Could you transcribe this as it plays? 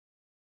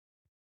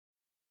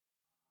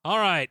All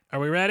right, are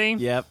we ready?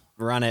 Yep,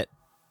 run it.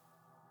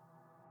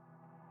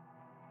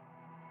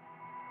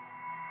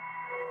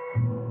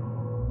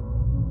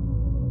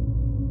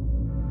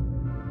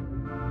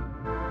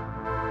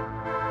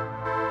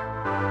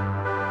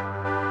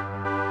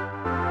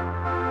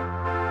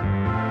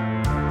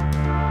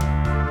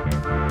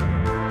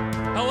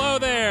 Hello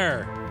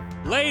there,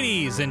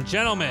 ladies and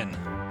gentlemen,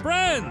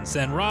 friends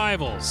and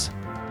rivals.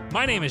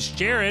 My name is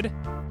Jared,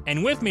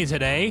 and with me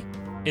today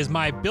is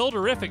my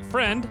builderific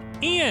friend,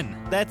 Ian.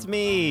 That's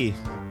me.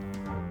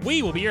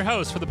 We will be your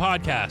hosts for the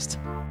podcast.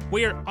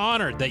 We are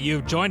honored that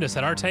you've joined us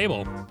at our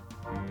table.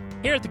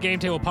 Here at the Game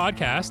Table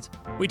Podcast,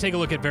 we take a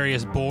look at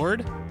various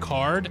board,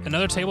 card, and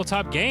other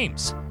tabletop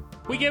games.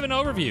 We give an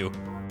overview,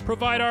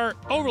 provide our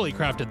overly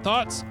crafted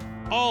thoughts,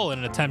 all in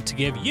an attempt to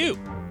give you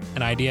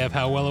an idea of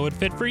how well it would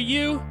fit for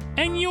you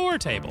and your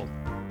table.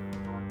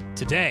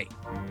 Today,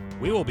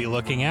 we will be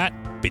looking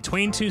at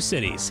Between Two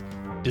Cities,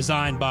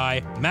 designed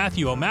by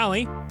Matthew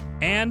O'Malley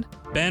and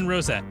Ben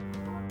Rosette.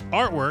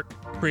 Artwork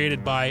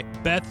created by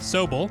Beth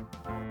Sobel,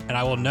 and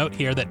I will note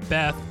here that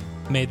Beth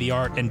made the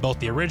art in both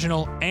the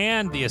original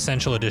and the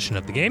Essential Edition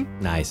of the game.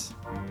 Nice.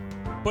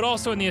 But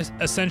also in the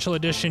Essential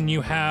Edition,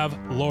 you have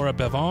Laura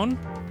Bevon,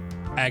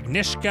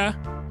 Agnieszka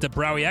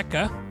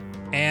Dabrawiecka,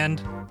 and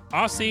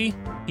Ossie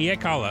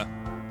Iekala,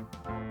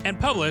 and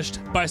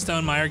published by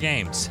Stonemaier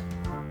Games.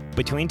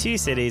 Between Two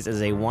Cities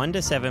is a 1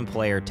 to 7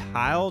 player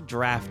tile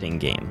drafting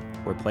game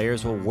where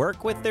players will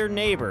work with their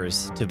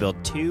neighbors to build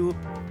two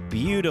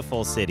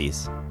beautiful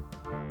cities.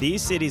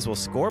 These cities will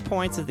score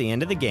points at the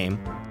end of the game,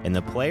 and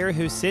the player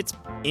who sits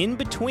in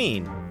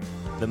between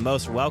the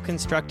most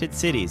well-constructed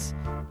cities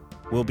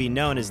will be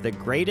known as the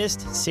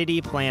greatest city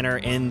planner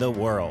in the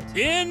world.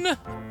 In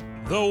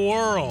the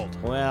world.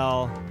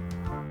 Well,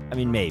 I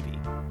mean, maybe.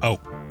 Oh.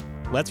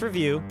 Let's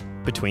review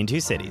Between Two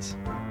Cities.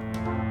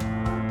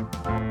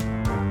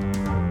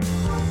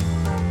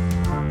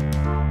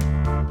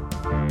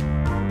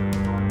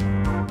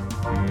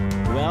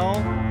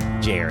 Well,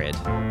 Jared,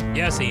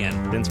 Yes,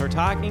 Ian. since we're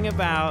talking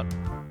about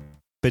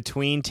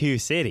Between Two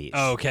Cities,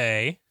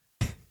 Okay.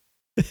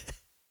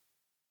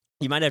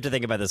 you might have to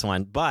think about this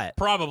one, but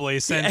Probably,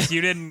 since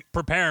you didn't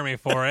prepare me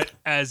for it,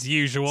 as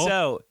usual.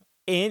 so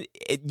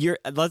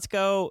let's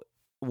go.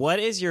 What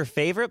is your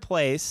favorite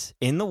place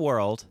in the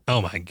world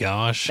Oh my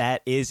gosh.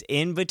 that is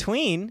in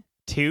between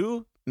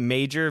two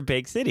major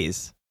big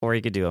cities? Or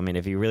you could do, I mean,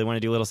 if you really want to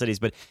do little cities,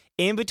 but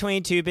in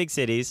between two big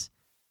cities,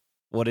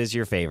 what is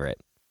your favorite?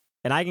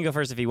 And I can go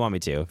first if you want me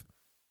to.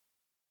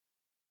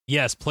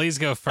 Yes, please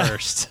go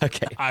first.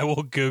 Okay. I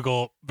will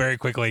Google very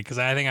quickly because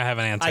I think I have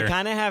an answer. I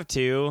kind of have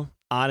two,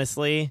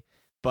 honestly,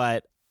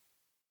 but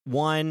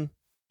one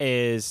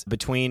is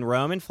between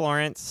Rome and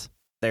Florence.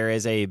 There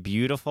is a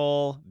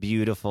beautiful,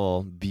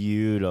 beautiful,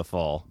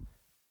 beautiful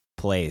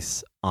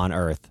place on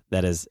Earth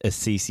that is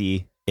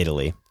Assisi,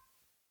 Italy.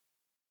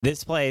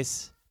 This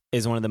place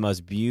is one of the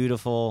most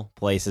beautiful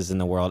places in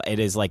the world. It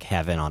is like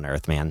heaven on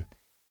earth, man.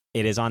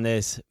 It is on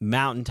this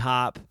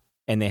mountaintop,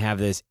 and they have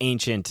this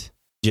ancient,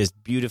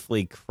 just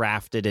beautifully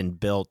crafted and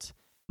built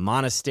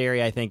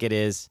monastery, I think it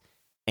is,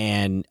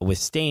 and with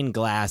stained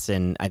glass.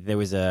 And there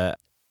was I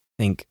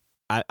think,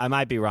 I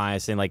might be wrong, I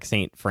was saying like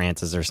St.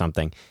 Francis or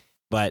something,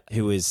 but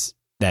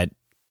that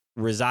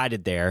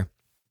resided there.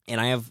 And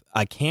I have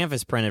a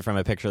canvas printed from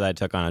a picture that I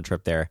took on a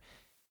trip there.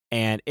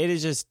 And it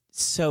is just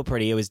so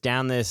pretty. It was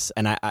down this,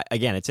 and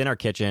again, it's in our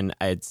kitchen.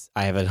 I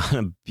have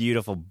a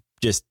beautiful,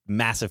 just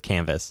massive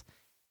canvas.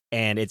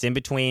 And it's in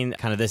between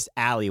kind of this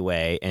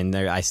alleyway, and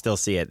there I still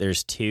see it.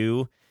 There's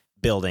two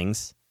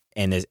buildings,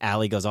 and this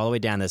alley goes all the way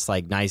down this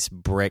like nice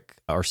brick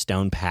or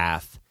stone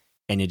path,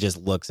 and it just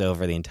looks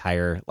over the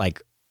entire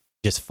like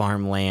just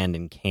farmland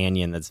and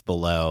canyon that's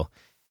below.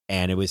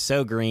 And it was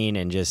so green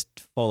and just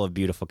full of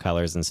beautiful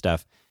colors and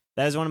stuff.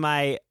 That is one of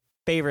my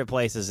favorite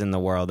places in the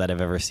world that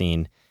I've ever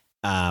seen.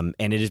 And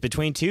it is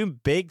between two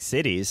big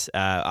cities,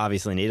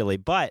 obviously in Italy,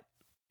 but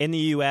in the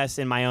U.S.,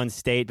 in my own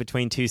state,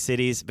 between two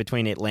cities,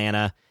 between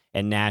Atlanta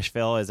and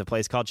Nashville, is a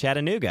place called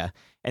Chattanooga.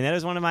 And that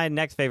is one of my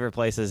next favorite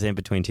places in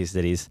between two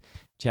cities.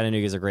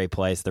 Chattanooga is a great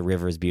place. The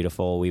river is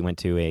beautiful. We went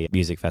to a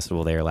music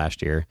festival there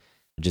last year,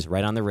 just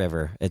right on the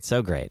river. It's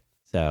so great.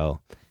 So,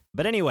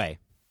 but anyway,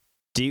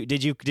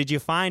 did you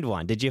find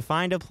one? Did you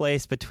find a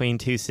place between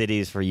two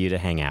cities for you to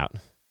hang out?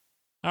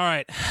 All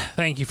right.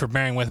 Thank you for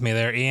bearing with me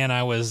there, Ian.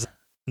 I was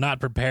not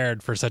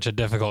prepared for such a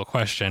difficult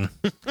question.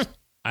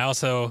 I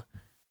also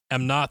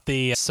am not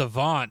the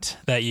savant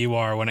that you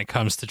are when it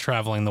comes to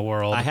traveling the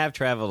world. I have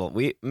traveled.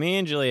 Me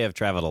and Julie have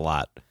traveled a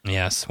lot.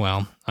 Yes,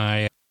 well,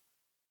 I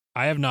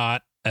have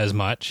not as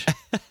much.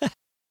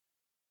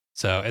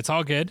 So it's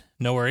all good.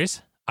 No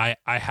worries. I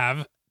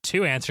have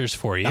two answers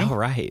for you. All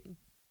right.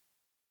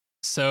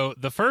 So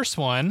the first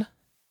one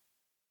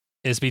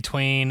is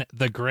between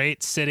the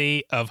great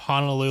city of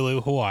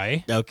Honolulu,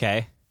 Hawaii,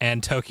 Okay.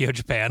 and Tokyo,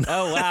 Japan.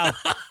 Oh, wow.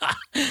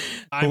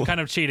 I'm kind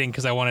of cheating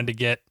because I wanted to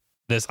get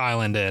this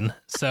island in.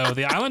 So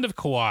the island of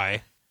Kauai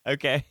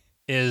Okay.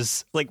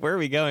 is Like, where are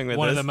we going with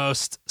one this? of the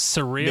most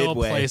surreal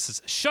Midway.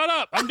 places. Shut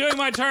up! I'm doing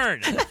my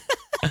turn.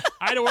 I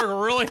had to work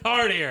really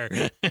hard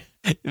here.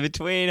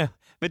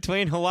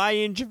 between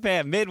Hawaii and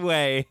Japan,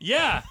 midway.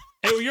 Yeah,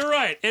 you're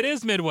right. It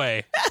is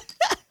midway.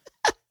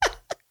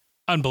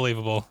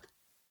 Unbelievable.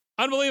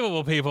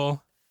 Unbelievable,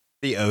 people.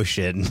 The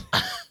ocean.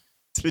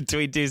 It's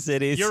between two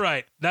cities. You're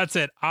right. That's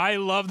it. I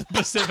love the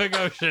Pacific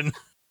Ocean.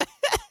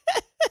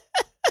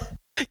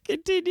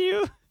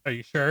 Continue. Are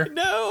you sure?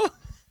 No.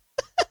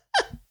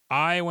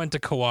 I went to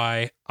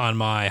Kauai on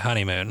my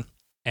honeymoon,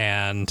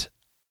 and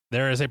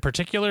there is a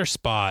particular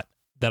spot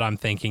that I'm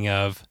thinking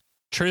of.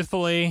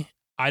 Truthfully,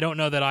 I don't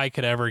know that I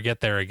could ever get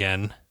there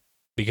again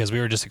because we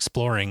were just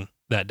exploring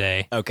that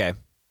day. Okay.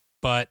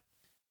 But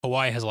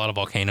Hawaii has a lot of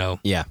volcano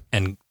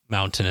and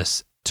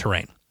mountainous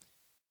terrain.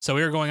 So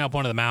we were going up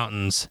one of the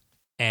mountains,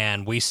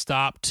 and we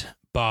stopped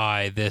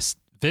by this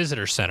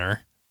visitor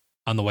center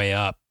on the way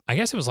up. I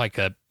guess it was like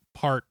a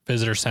part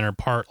visitor center,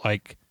 part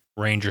like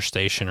ranger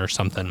station or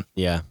something.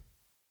 Yeah.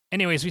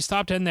 Anyways, we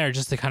stopped in there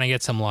just to kind of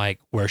get some like,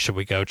 where should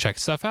we go check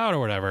stuff out or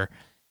whatever.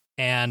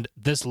 And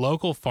this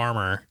local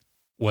farmer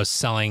was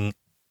selling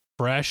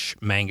fresh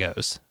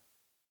mangoes.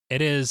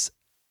 It is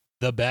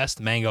the best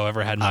mango I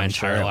ever had in my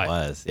entire life. It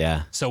was,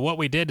 yeah. So what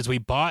we did is we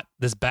bought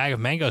this bag of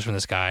mangoes from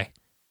this guy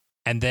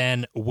and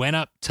then went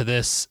up to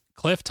this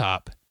cliff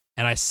top,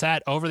 and I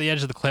sat over the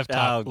edge of the cliff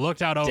top,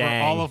 looked out over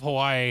all of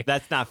Hawaii.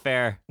 That's not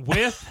fair.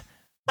 With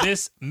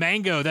this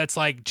mango that's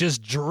like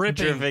just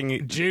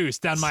dripping juice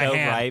down my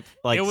hand. Ripe,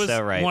 like it was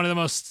so ripe. one of the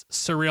most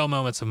surreal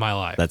moments of my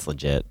life. That's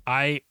legit.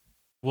 I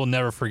will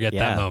never forget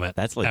that moment.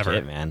 That's legit,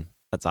 ever. Man.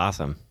 That's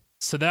awesome.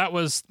 So that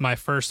was my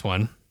first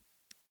one.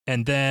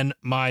 And then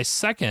my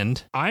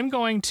second, I'm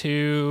going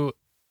to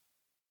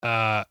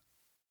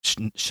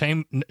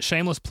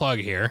shameless plug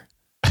here.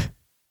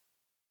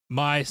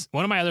 One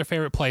of my other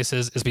favorite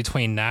places is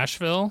between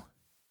Nashville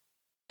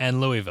and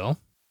Louisville.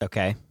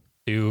 Okay.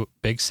 Two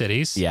big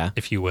cities,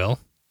 if you will.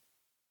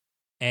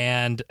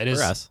 And it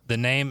is the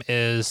name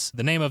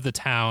of the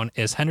town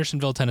is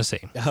Hendersonville,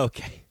 Tennessee.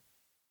 Okay.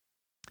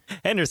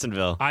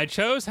 Hendersonville. I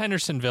chose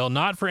Hendersonville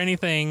not for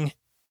anything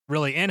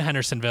really in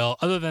Hendersonville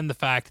other than the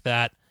fact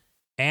that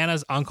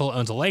Anna's uncle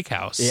owns a lake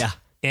house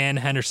in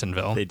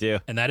Hendersonville. They do.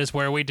 And that is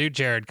where we do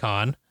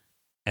JaredCon.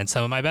 And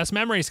some of my best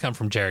memories come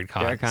from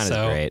JaredCon. JaredCon is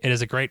great. It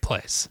is a great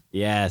place.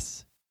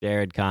 Yes.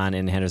 JaredCon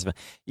in Hendersonville.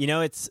 You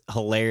know, it's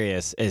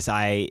hilarious is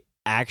I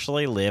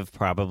actually live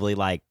probably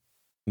like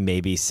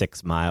maybe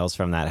 6 miles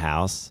from that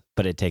house,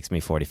 but it takes me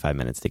 45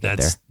 minutes to get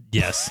there.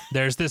 Yes.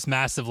 There's this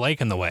massive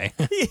lake in the way.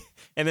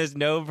 And there's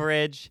no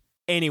bridge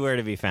anywhere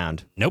to be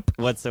found. Nope.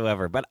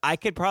 Whatsoever. But I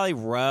could probably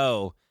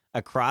row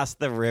across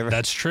the river.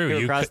 That's true.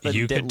 You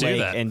could do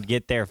that and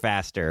get there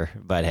faster.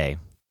 But hey,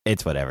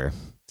 it's whatever.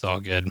 It's all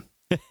good.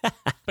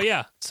 But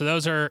yeah,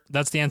 so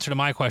that's the answer to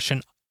my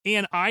question.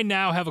 Ian, I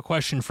now have a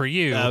question for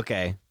you.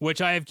 Okay.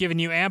 Which I have given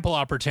you ample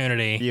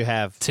opportunity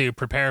to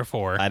prepare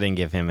for. I didn't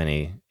give him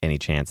any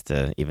chance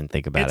to even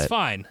think about it. It's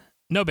fine.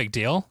 No big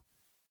deal.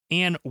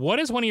 Ian, what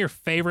is one of your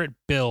favorite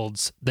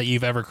builds that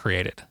you've ever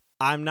created?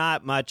 I'm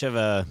not much of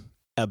a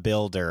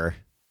builder,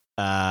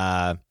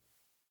 but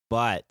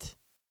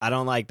I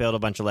don't like build a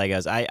bunch of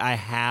Legos. I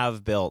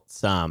have built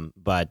some,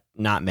 but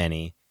not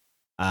many,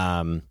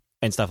 and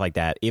stuff like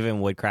that.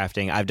 Even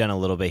woodcrafting, I've done a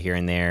little bit here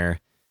and there.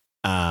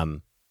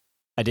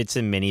 I did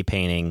some mini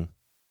painting,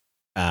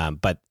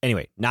 but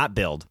anyway, not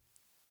build.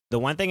 The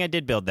one thing I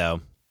did build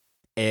though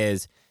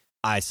is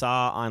I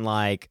saw on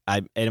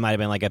it might have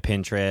been like a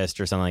Pinterest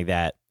or something like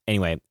that.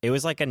 Anyway, it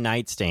was like a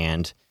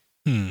nightstand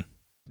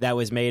that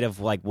was made of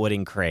like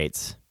wooden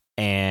crates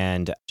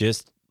and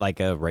just like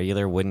a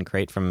regular wooden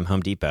crate from Home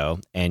Depot.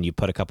 And you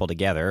put a couple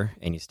together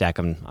and you stack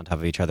them on top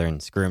of each other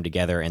and screw them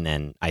together. And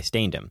then I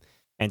stained them.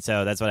 And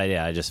so that's what I did.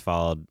 I just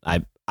followed.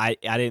 I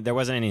didn't. There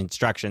wasn't any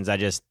instructions. I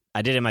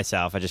did it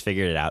myself. I just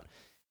figured it out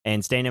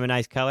and stained them a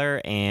nice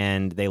color.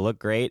 And they look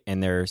great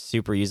and they're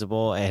super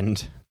usable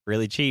and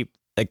really cheap.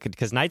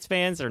 Because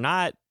nightstands are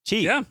not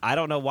cheap. Yeah. I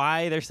don't know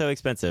why they're so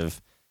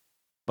expensive.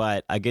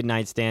 But a good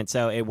nightstand,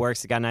 so it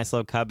works. It got a nice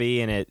little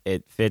cubby, and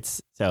it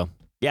fits. So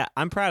yeah,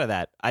 I'm proud of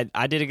that.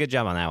 I did a good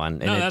job on that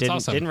one, and that's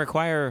awesome. Didn't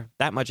require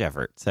that much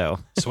effort. So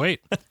sweet.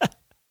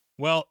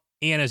 Well,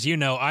 Ian, as you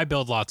know, I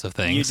build lots of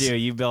things. You do.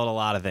 You build a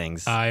lot of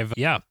things. I've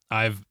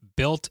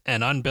built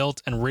and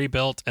unbuilt and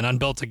rebuilt and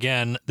unbuilt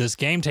again this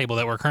game table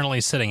that we're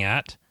currently sitting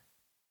at.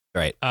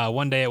 Right.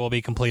 One day it will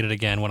be completed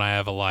again when I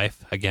have a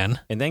life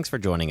again. And thanks for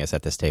joining us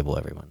at this table,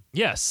 everyone.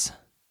 Yes.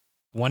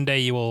 One day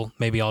you will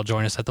maybe all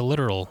join us at the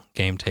literal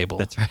game table.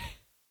 That's right.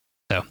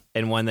 So,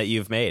 and one that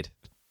you've made.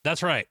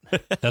 That's right.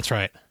 That's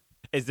right.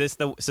 This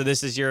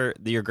is your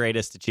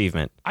greatest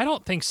achievement? I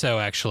don't think so,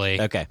 actually.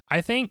 Okay.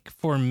 I think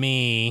for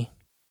me,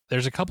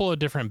 there's a couple of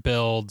different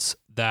builds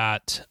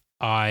that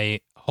I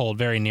hold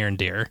very near and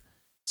dear.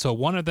 So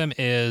one of them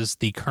is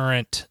the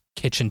current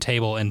kitchen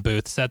table and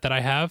booth set that I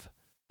have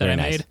that I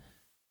made.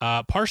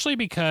 Partially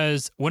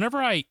because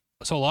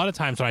a lot of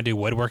times when I do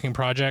woodworking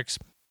projects,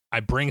 I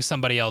bring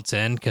somebody else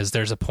in because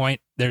there's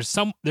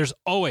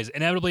always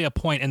inevitably a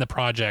point in the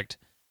project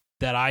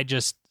that I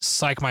just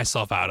psych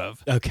myself out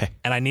of. Okay.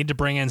 And I need to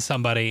bring in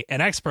somebody,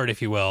 an expert,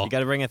 if you will. You got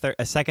to bring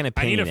a second I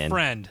opinion need a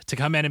friend to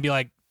come in and be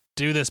like,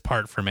 do this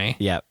part for me.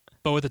 Yep.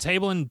 But with the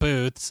table and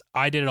booths,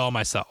 I did it all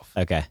myself.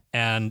 Okay.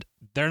 And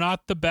they're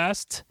not the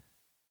best,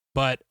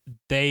 but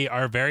they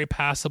are very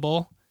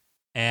passable.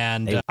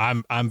 And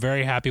I'm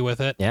very happy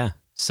with it. Yeah.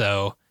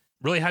 So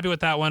really happy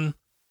with that one.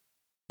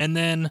 And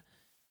then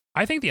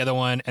I think the other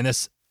one, and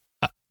this,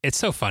 it's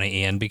so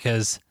funny, Ian,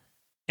 because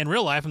in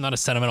real life, I'm not a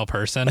sentimental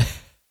person,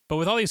 but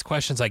with all these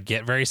questions, I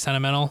get very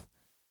sentimental.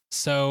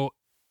 So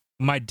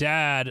my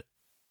dad,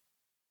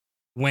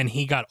 when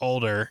he got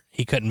older,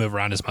 he couldn't move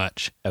around as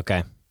much.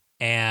 Okay.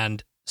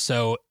 And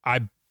so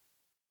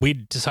we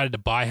decided to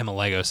buy him a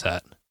Lego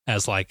set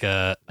as like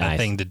a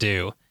thing to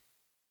do.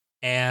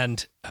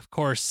 And of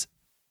course,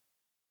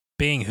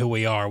 being who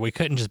we are, we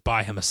couldn't just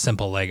buy him a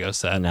simple Lego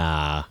set.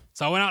 Nah.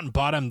 So I went out and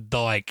bought him the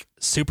like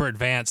super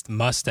advanced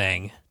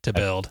Mustang to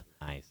build.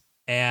 Nice.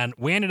 And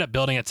we ended up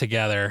building it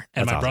together.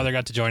 And my brother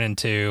got to join in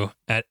too.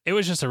 And it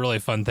was just a really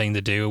fun thing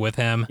to do with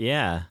him.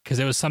 Yeah. Because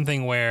it was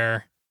something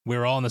where we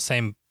were all on the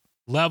same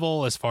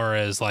level as far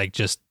as like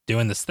just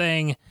doing this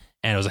thing.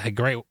 And it was a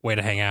great way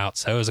to hang out.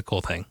 So it was a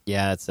cool thing.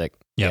 Yeah, that's sick.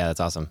 Yep. Yeah,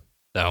 that's awesome.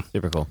 So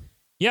super cool.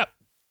 Yep.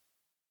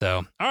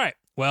 So, all right.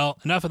 Well,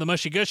 enough of the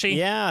mushy gushy.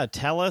 Yeah,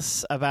 tell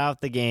us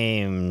about the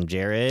game,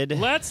 Jared.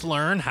 Let's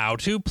learn how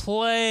to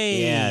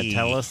play. Yeah,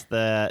 tell us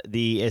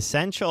the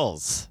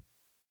essentials,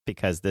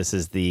 because this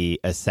is the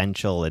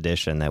essential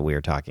edition that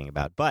we're talking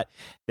about. But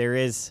there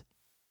is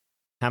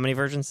how many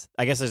versions?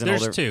 I guess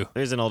there's two.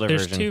 There's an older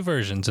version. There's two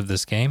versions of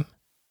this game.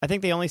 I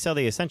think they only sell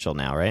the essential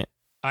now, right?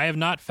 I have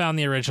not found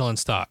the original in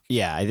stock.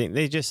 Yeah, I think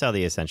they just sell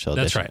the essential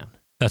That's edition. right. Now.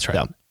 That's right.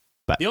 So,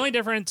 but the only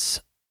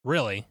difference,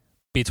 really,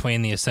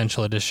 between the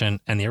Essential Edition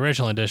and the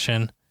original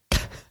edition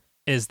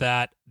is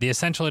that the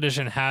Essential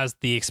Edition has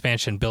the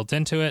expansion built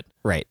into it.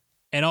 Right.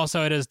 And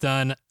also it has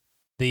done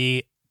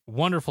the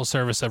wonderful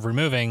service of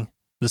removing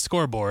the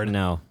scoreboard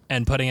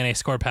and putting in a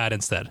score pad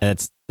instead.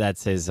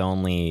 That's his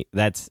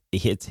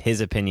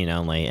opinion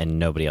only, and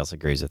nobody else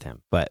agrees with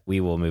him. But we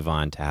will move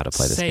on to how to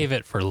play this game. Save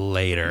it for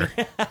later.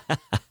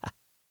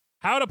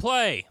 How to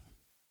play.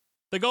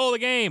 The goal of the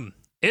game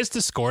is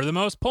to score the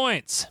most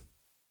points.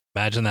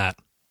 Imagine that.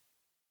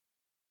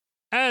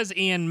 As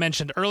Ian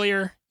mentioned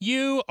earlier,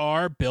 you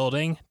are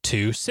building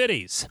two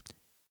cities.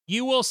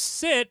 You will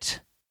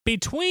sit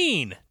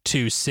between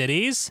two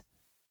cities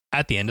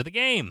at the end of the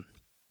game.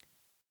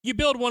 You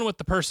build one with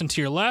the person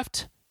to your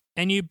left,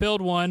 and you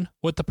build one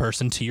with the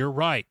person to your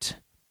right.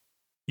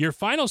 Your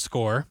final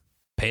score,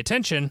 pay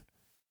attention,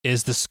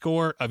 is the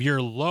score of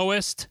your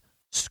lowest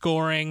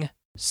scoring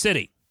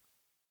city.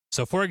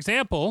 So, for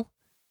example,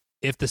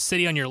 if the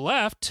city on your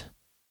left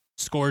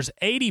scores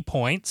 80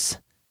 points,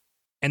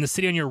 and the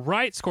city on your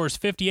right scores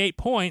 58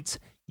 points,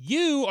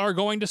 you are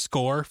going to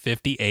score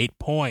 58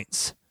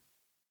 points.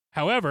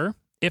 However,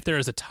 if there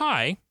is a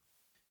tie,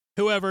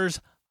 whoever's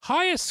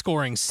highest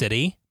scoring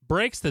city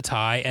breaks the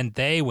tie and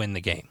they win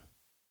the game.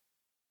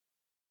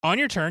 On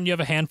your turn, you have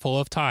a handful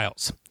of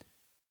tiles.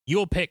 You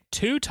will pick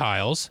two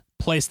tiles,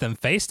 place them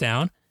face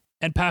down,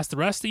 and pass the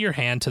rest of your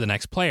hand to the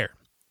next player.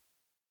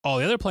 All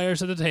the other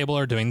players at the table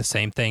are doing the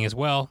same thing as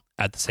well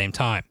at the same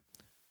time.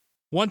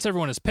 Once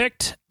everyone is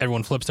picked,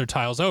 everyone flips their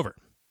tiles over.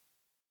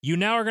 You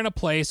now are going to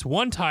place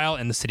one tile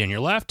in the city on your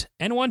left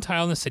and one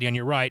tile in the city on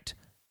your right,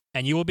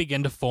 and you will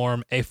begin to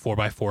form a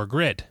 4x4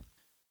 grid.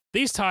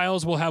 These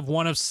tiles will have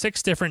one of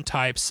 6 different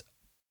types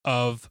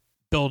of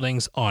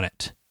buildings on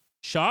it: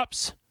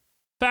 shops,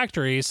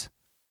 factories,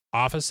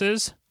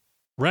 offices,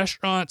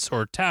 restaurants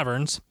or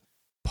taverns,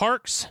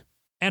 parks,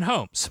 and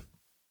homes.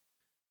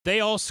 They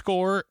all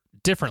score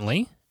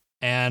differently,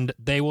 and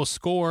they will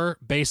score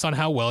based on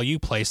how well you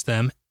place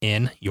them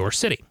in your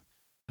city.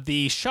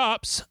 The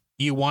shops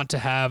you want to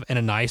have in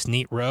a nice,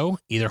 neat row,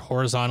 either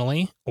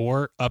horizontally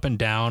or up and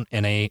down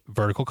in a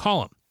vertical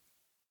column.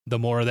 The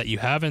more that you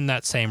have in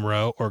that same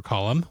row or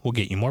column will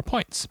get you more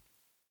points.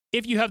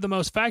 If you have the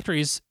most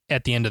factories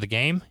at the end of the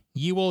game,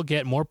 you will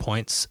get more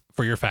points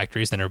for your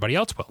factories than everybody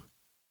else will.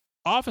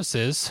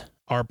 Offices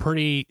are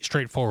pretty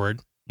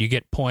straightforward. You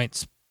get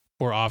points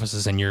for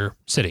offices in your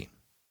city.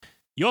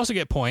 You also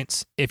get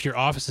points if your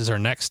offices are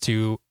next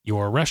to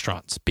your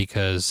restaurants,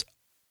 because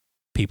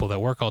people that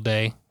work all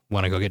day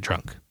want to go get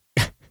drunk.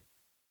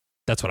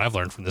 That's what I've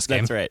learned from this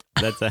game.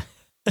 That's right.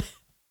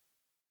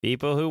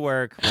 People who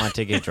work want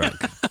to get drunk.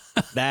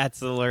 That's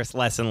the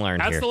lesson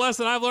learned here. That's the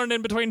lesson I've learned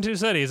in between two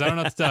cities. I don't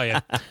know what to tell you.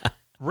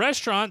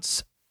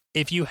 Restaurants,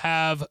 if you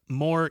have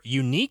more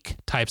unique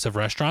types of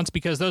restaurants,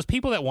 because those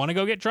people that want to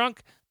go get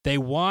drunk, they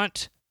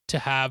want to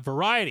have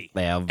variety.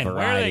 They have variety. And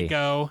where they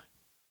go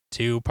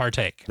to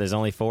partake. There's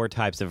only 4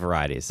 types of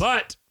varieties.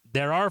 But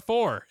there are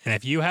 4. And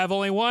if you have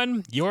only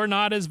one, you're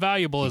not as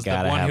valuable as the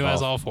one who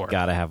has all 4.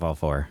 Gotta have all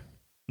 4.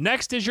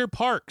 Next is your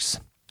parks.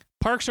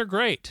 Parks are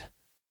great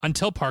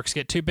until parks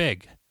get too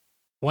big.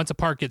 Once a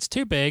park gets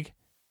too big,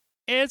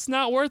 it's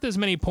not worth as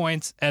many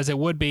points as it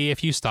would be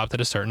if you stopped at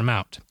a certain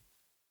amount.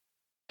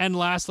 And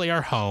lastly,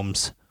 our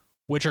homes.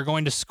 which are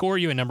going to score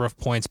you a number of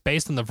points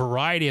based on the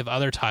variety of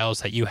other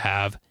tiles that you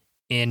have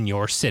in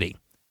your city.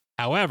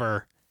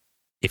 However,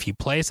 if you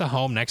place a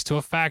home next to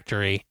a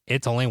factory,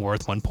 it's only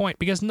worth 1 point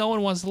because no one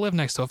wants to live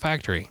next to a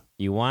factory.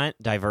 You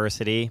want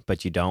diversity,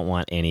 but you don't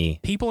want any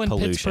people in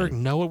pollution. Pittsburgh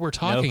know what we're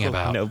talking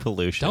about. No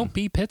pollution. Don't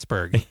be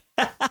Pittsburgh.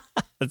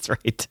 That's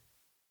right.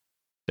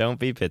 Don't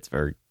be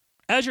Pittsburgh.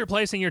 As you're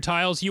placing your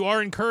tiles, you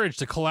are encouraged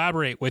to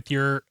collaborate with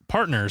your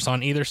partners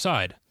on either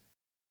side.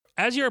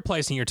 As you are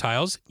placing your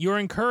tiles, you are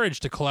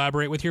encouraged to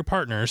collaborate with your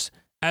partners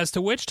as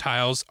to which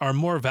tiles are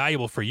more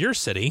valuable for your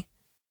city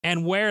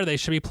and where they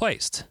should be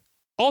placed.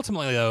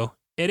 Ultimately, though,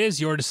 it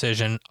is your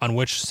decision on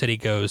which city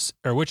goes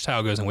or which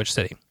tile goes in which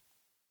city.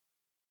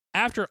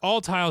 After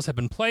all tiles have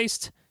been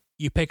placed,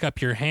 you pick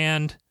up your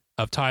hand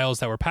of tiles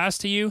that were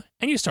passed to you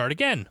and you start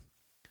again.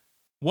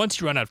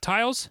 Once you run out of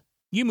tiles,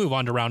 you move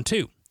on to round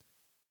 2.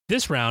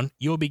 This round,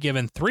 you will be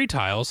given 3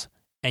 tiles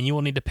and you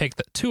will need to pick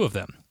 2 of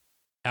them.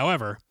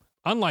 However,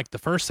 unlike the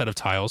first set of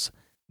tiles,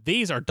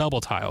 these are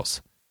double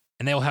tiles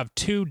and they will have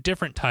 2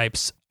 different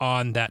types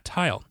on that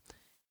tile.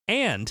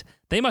 And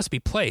they must be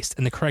placed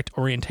in the correct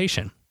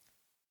orientation.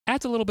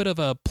 Adds a little bit of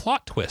a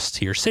plot twist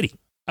to your city.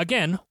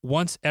 Again,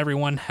 once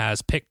everyone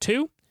has picked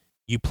 2,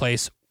 you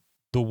place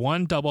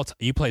one double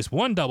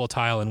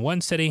tile in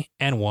one city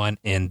and one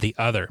in the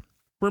other.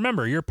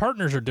 Remember, your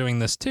partners are doing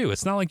this too.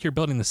 It's not like you're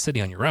building the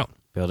city on your own.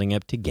 Building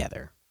up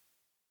together.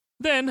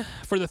 Then,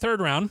 for the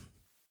third round,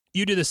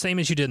 you do the same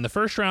as you did in the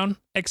first round,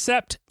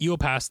 except you will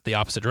pass the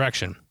opposite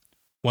direction.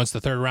 Once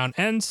the third round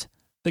ends,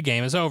 the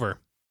game is over.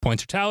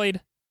 Points are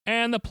tallied,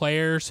 and the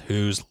players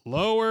whose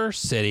lower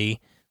city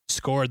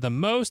scored the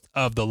most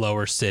of the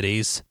lower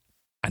cities,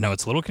 I know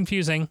it's a little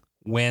confusing,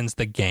 wins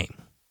the game.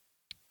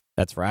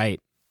 That's right.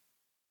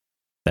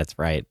 That's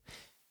right.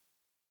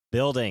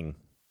 Building.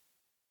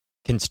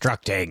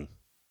 Constructing.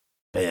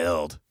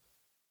 Build.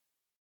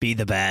 Be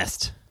the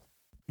best.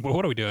 Well,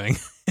 what are we doing?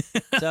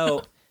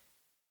 So,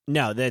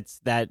 no,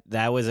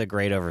 that was a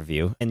great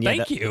overview. And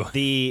yeah, Thank you.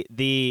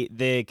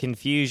 The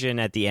confusion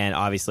at the end,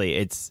 obviously,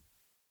 it's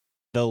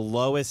the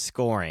lowest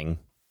scoring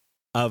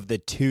of the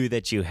 2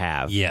 that you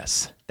have.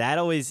 Yes.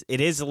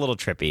 It is a little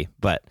trippy,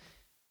 but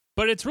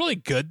it's really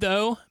good,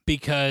 though,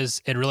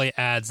 because it really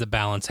adds the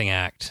balancing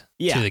act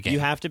to the game. You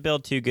have to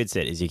build 2 good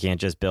cities. You can't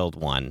just build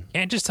one.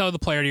 Can't just tell the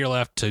player to your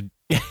left to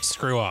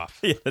screw off.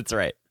 Yeah, that's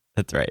right.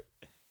 That's right.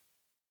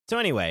 So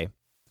anyway,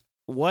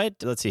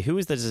 let's see, who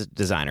is the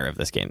designer of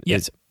this game?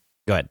 Yes.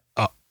 Go ahead.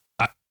 Oh,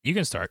 you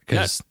can start,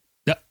 because...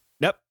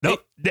 Nope.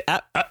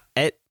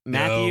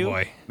 Matthew. Oh,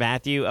 boy.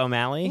 Matthew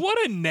O'Malley.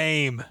 What a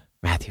name.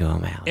 Matthew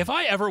O'Malley. If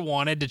I ever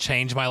wanted to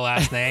change my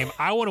last name,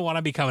 I would want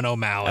to become an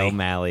O'Malley.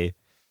 O'Malley.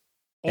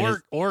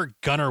 Or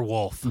Gunnar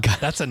Wolf.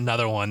 That's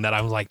another one that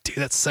I'm like, dude,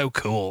 that's so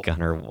cool.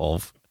 Gunnar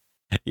Wolf.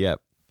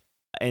 Yep.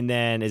 And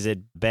then is it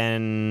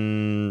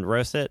Ben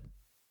Rossett?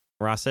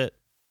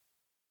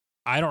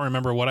 I don't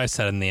remember what I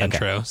said in the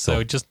intro, so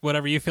cool. Just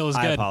whatever you feel is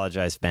good. I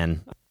apologize,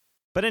 Ben.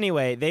 But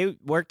anyway, they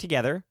work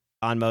together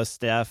on most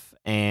stuff,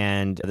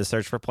 and the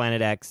Search for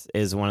Planet X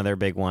is one of their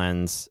big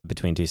ones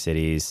between 2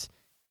 cities.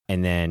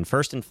 And then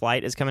First in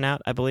Flight is coming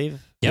out, I believe.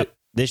 Yep.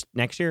 This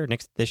year?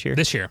 This year.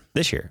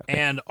 This year. Okay.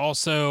 And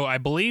also, I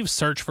believe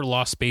Search for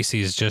Lost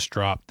Species just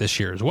dropped this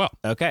year as well.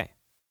 Okay.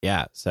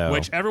 Yeah. So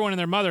which everyone and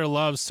their mother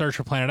loves Search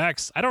for Planet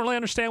X. I don't really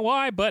understand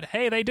why, but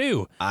hey, they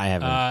do. I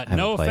haven't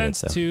no played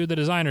offense it, so. to the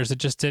designers, it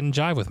just didn't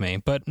jive with me.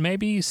 But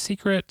maybe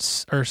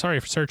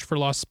Search for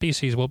Lost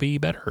Species will be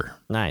better.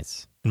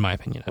 Nice. In my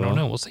opinion. I don't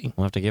know. We'll see.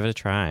 We'll have to give it a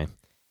try.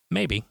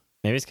 Maybe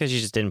it's because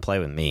you just didn't play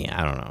with me.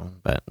 I don't know,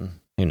 but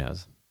who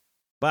knows?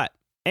 But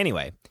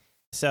anyway,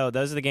 so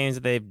those are the games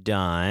that they've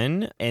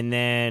done. And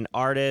then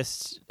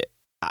artists,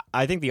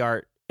 I think the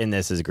art in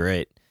this is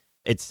great.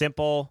 It's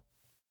simple.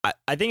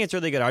 I think it's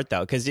really good art, though,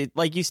 because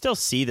you still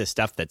see the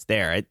stuff that's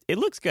there. It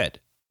looks good.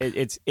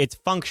 It's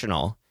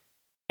functional.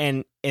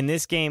 And in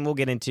this game, we'll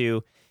get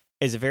into,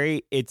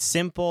 it's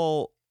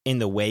simple in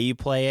the way you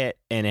play it,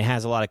 and it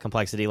has a lot of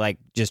complexity, like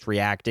just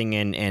reacting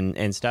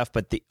and stuff.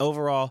 But the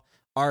overall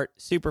art,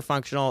 super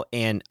functional,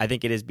 and I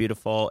think it is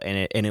beautiful,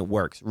 and it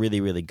works really,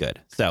 really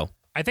good. So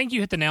I think you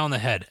hit the nail on the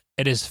head.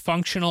 It is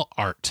functional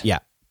art. Yeah.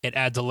 It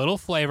adds a little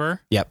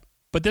flavor. Yep.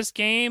 But this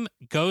game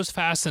goes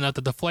fast enough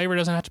that the flavor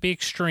doesn't have to be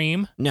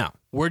extreme. No.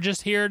 We're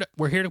here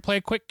to play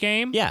a quick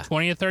game. Yeah.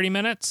 20 to 30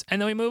 minutes, and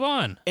then we move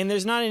on. And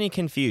there's not any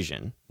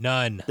confusion.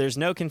 None. There's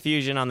no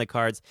confusion on the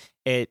cards.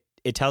 It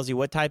tells you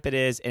what type it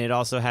is, and it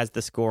also has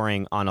the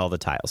scoring on all the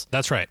tiles.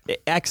 That's right.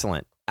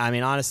 Excellent. I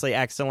mean, honestly,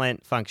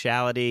 excellent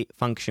functionality.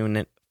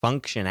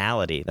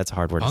 That's a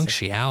hard word to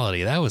say.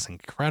 Functionality. That was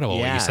incredible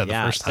what you said the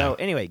first time. So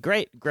anyway,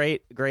 great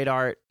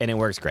art, and it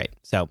works great.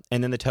 So,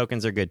 and then the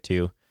tokens are good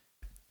too.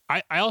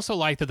 I also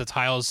like that the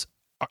tiles,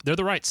 they're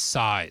the right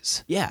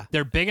size. Yeah.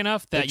 They're big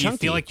enough that you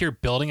feel like you're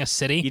building a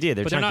city. You do.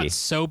 They're but chunky. They're not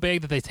so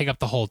big that they take up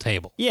the whole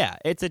table. Yeah,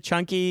 it's a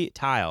chunky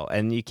tile,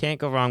 and you can't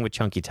go wrong with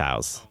chunky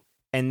tiles.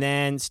 And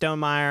then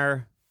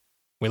Stonemaier.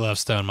 We love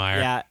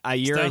Stonemaier. Yeah,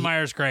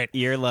 Stonemaier's great.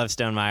 You love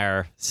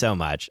Stonemaier so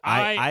much.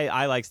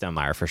 I like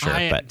Stonemaier for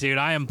sure. Dude,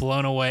 I am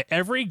blown away.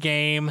 Every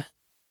game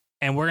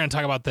and we're going to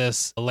talk about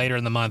this later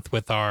in the month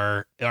with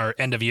our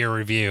end of year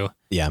review.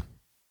 Yeah.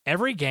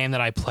 Every game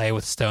that I play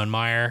with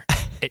Stonemaier,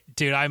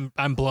 dude,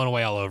 I'm blown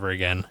away all over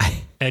again.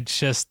 It's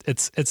just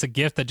it's a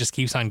gift that just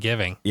keeps on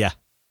giving. Yeah.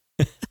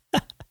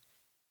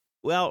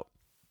 Well,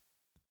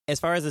 as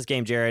far as this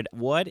game, Jared,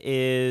 what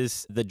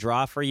is the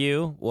draw for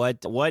you?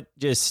 What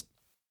just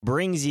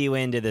brings you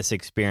into this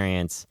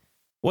experience?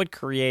 What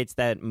creates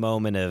that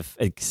moment of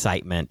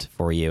excitement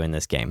for you in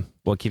this game?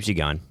 What keeps you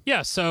going?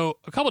 Yeah, so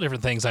a couple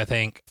different things, I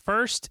think.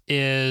 First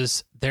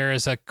is there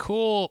is a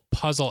cool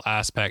puzzle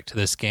aspect to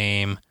this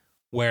game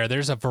where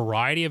there's a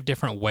variety of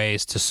different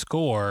ways to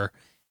score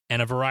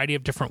and a variety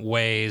of different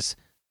ways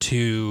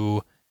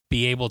to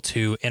be able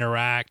to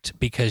interact,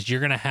 because you're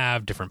going to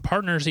have different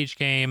partners each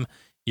game.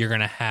 You're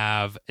going to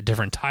have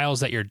different tiles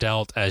that you're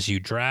dealt as you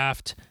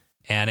draft,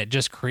 and it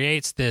just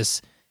creates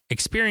this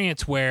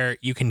experience where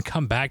you can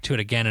come back to it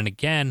again and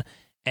again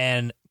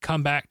and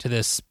come back to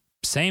this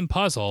same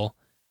puzzle,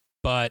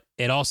 but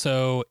it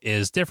also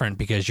is different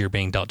because you're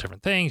being dealt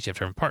different things, you have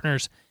different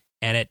partners,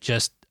 and it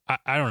just,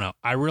 I don't know,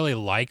 I really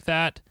like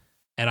that,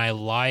 and I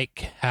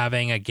like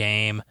having a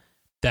game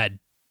that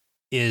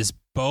is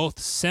both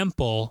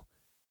simple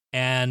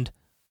and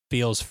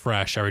feels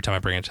fresh every time I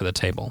bring it to the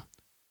table.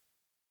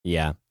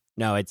 Yeah.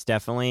 No, it's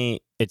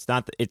definitely, it's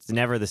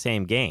never the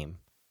same game.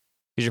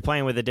 Because you're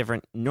playing with a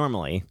different,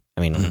 normally,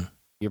 I mean,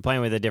 you're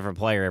playing with a different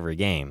player every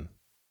game.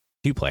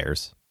 2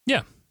 players.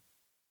 Yeah.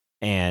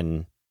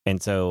 And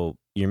so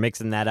you're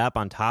mixing that up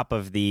on top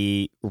of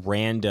the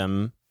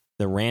randomness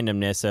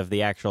of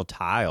the actual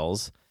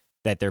tiles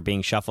that they're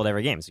being shuffled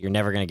every game. So you're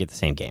never going to get the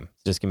same game.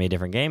 It's just going to be a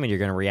different game, and you're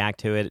going to react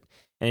to it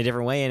in a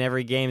different way, and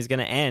every game is going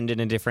to end in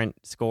a different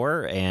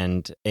score,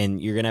 and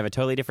you're going to have a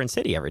totally different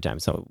city every time.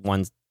 So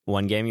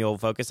one game you'll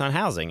focus on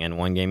housing, and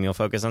one game you'll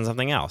focus on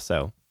something else.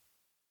 So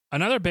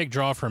another big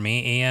draw for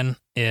me, Ian,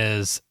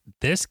 is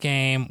this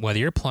game, whether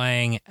you're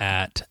playing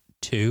at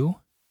 2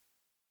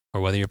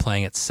 or whether you're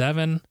playing at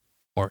 7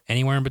 or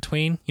anywhere in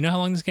between, you know how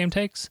long this game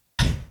takes?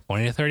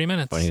 20 to 30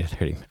 minutes. 20 to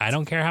 30 minutes. I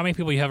don't care how many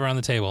people you have around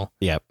the table.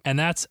 Yep. And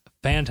that's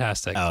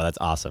fantastic. Oh, that's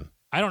awesome.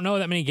 I don't know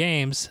that many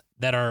games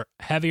that are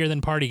heavier than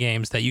party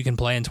games that you can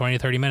play in 20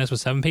 to 30 minutes with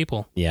 7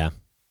 people. Yeah.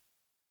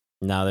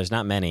 No, there's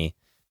not many.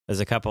 There's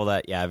a couple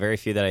that, very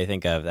few that I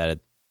think of that are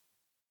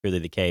really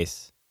the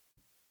case.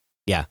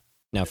 Yeah.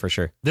 No, for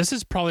sure. This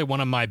is probably one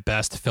of my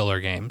best filler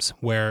games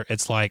where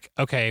it's like,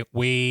 okay,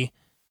 we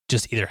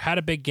just either had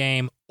a big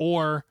game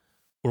or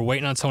we're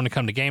waiting on someone to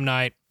come to game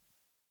night.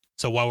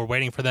 So while we're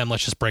waiting for them,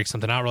 let's just break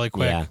something out really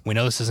quick. Yeah. We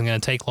know this isn't going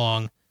to take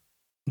long.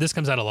 This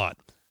comes out a lot.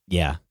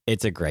 Yeah,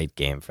 it's a great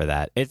game for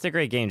that. It's a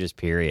great game just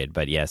period.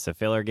 But yes, a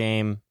filler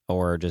game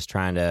or just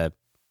trying to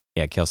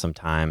kill some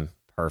time.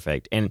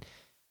 Perfect. And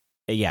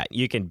yeah,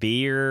 you can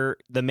be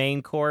the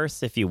main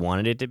course if you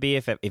wanted it to be,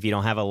 if you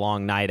don't have a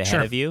long night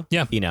ahead of you.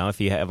 Yeah.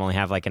 If you only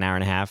have like an hour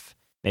and a half,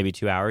 maybe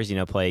 2 hours,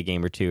 play a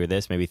game or 2 or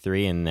this, maybe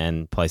 3, and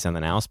then play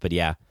something else. But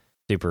yeah,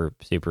 super,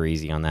 super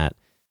easy on that.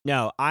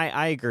 No,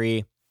 I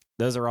agree.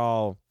 Those are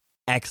all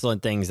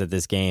excellent things that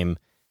this game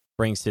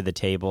brings to the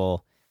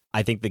table.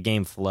 I think the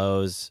game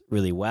flows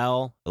really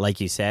well. Like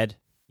you said,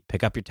 you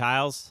pick up your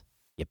tiles,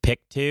 you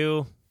pick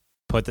 2,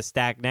 put the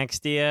stack next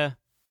to you,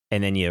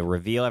 and then you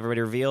reveal,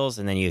 everybody reveals,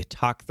 and then you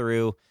talk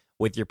through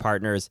with your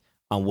partners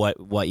on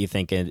what you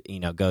think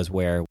goes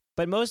where.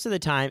 But most of the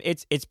time,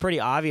 it's pretty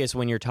obvious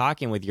when you're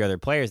talking with your other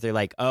players. They're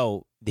like,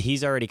 oh,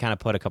 he's already kind of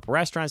put a couple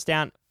restaurants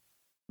down.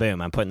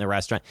 Boom, I'm putting the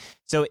restaurant.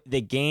 So the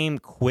game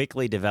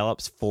quickly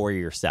develops for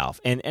yourself.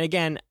 And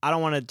again, I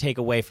don't want to take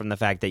away from the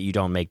fact that you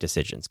don't make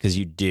decisions, because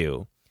you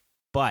do.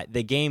 But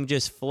the game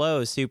just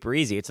flows super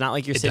easy. It's not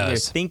like you're sitting there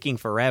thinking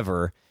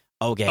forever,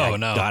 okay, I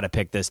got to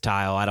pick this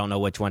tile. I don't know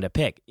which one to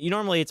pick.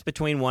 Normally it's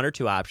between 1 or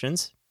 2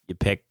 options. You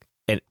pick,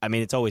 and I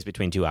mean, it's always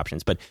between 2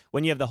 options. But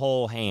when you have the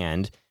whole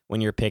hand,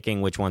 when you're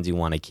picking which ones you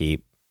want to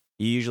keep,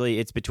 usually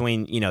it's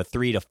between,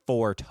 3 to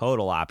 4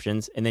 total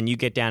options. And then you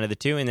get down to the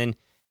 2, and then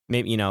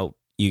maybe,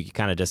 you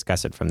kind of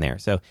discuss it from there.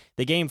 So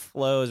the game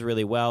flows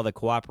really well. The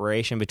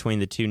cooperation between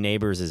the 2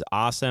 neighbors is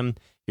awesome.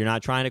 You're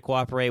not trying to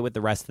cooperate with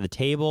the rest of the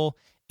table.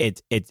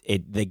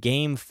 The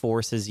game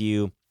forces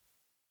you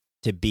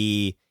to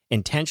be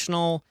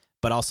intentional,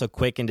 but also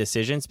quick in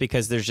decisions,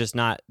 because there's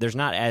not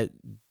a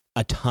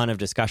ton of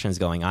discussions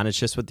going on. It's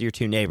just with your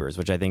 2 neighbors,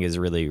 which I think is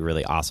really,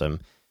 really awesome.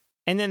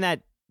 And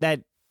then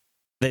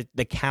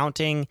the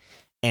counting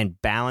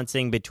and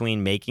balancing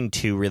between making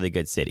 2 really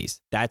good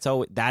cities. That's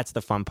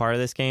the fun part of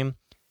this game.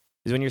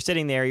 Is when you're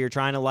sitting there, you're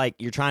trying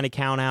to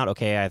count out,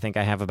 okay, I think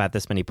I have about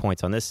this many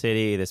points on this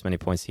city, this many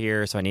points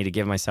here, so I need to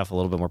give myself a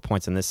little bit more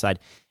points on this side.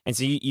 And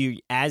so you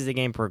as the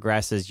game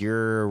progresses,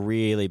 you're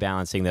really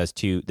balancing the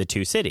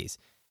 2 cities.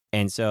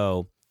 And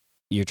so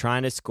you're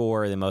trying to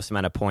score the most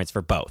amount of points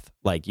for both.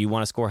 Like, you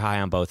want to score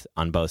high on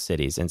both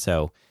cities. And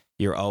so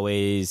you're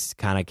always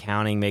kind of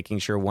counting, making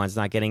sure one's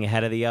not getting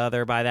ahead of the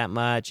other by that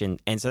much. And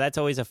so that's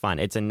always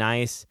it's a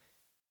nice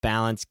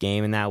balanced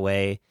game in that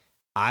way.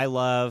 I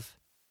love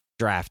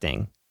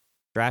drafting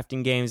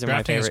games are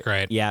my favorite. Is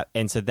great. Yeah,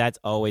 and so that's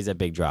always a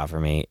big draw for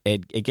me.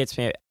 It gets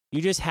me.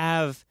 You just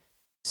have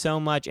so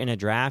much in a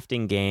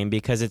drafting game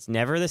because it's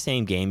never the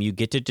same game. You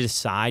get to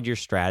decide your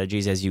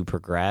strategies as you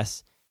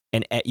progress,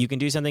 and you can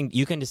do something.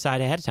 You can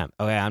decide ahead of time.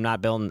 Okay, I'm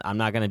not going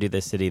to do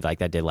this city like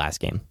that did last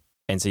game,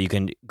 and so you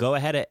can go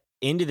ahead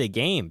into the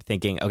game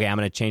thinking, okay, I'm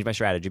going to change my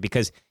strategy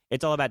because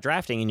it's all about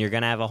drafting, and you're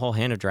going to have a whole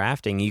hand of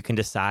drafting. You can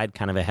decide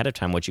kind of ahead of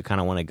time what you kind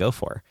of want to go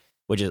for,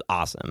 which is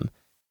awesome.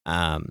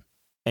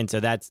 And so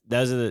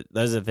those are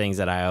the things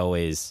that I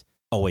always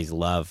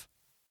love.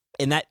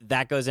 And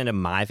that goes into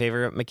my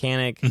favorite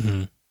mechanic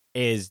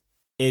is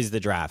the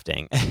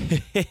drafting.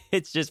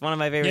 It's just one of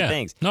my favorite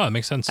things. No, it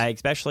makes sense.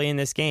 Especially in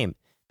this game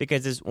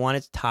because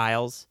it's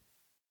tiles.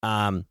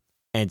 And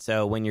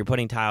so when you're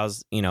putting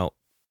tiles,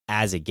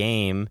 as a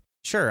game,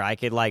 sure, I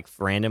could like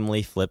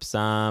randomly flip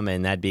some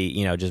and that'd be,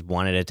 just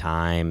one at a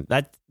time.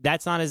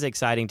 That's not as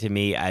exciting to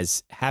me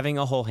as having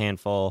a whole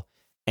handful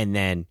and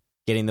then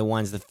getting the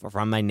ones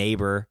from my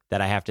neighbor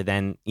that I have to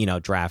then,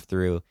 draft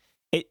through.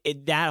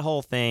 That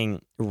whole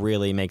thing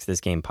really makes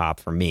this game pop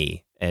for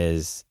me,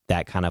 is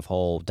that kind of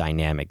whole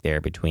dynamic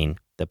there between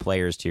the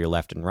players to your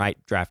left and right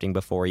drafting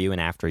before you and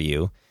after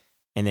you,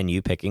 and then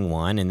you picking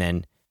one and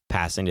then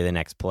passing to the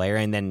next player,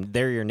 and then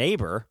they're your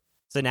neighbor.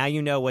 So now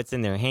you know what's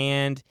in their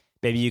hand.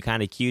 Maybe you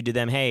kind of cued to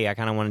them, hey, I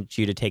kind of wanted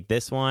you to take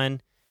this one.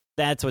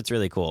 That's what's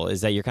really cool,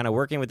 is that you're kind of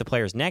working with the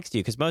players next to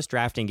you, because most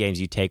drafting games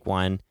you take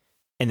one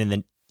and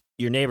then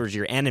your neighbor's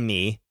your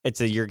enemy.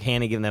 You're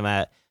handing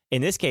them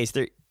in this case,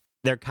 they're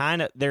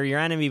your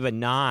enemy, but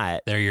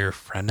not. They're your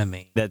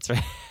frenemy. That's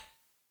right.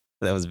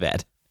 That was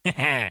bad.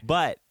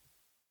 But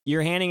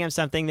you're handing them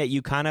something that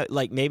you kind of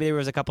like. Maybe there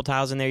was a couple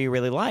tiles in there you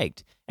really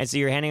liked, and so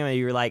you're handing them.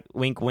 You're like,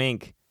 wink,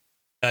 wink.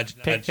 Nudge,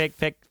 nudge.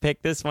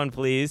 Pick this one,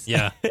 please.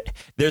 Yeah.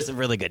 There's some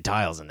really good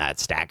tiles in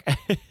that stack.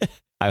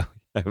 I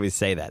always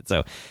say that.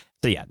 So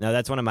yeah. No,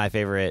 that's one of my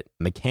favorite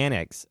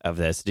mechanics of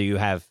this. Do you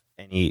have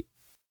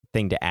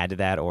anything to add to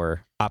that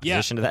or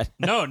opposition to that?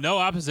 No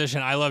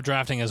opposition. I love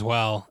drafting as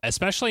well,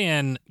 especially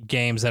in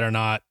games that are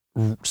not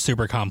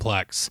super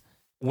complex.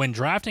 When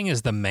drafting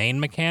is the main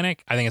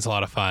mechanic, I think it's a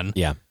lot of fun.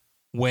 Yeah.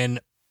 When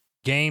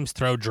games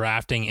throw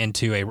drafting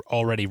into a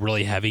already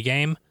really heavy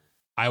game,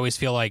 I always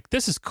feel like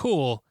this is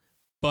cool,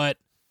 but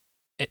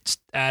it's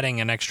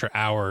adding an extra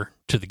hour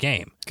to the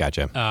game.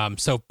 Gotcha.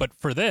 But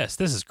for this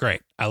is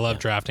great. I love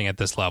drafting at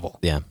this level.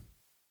 Yeah.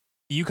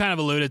 You kind of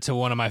alluded to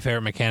one of my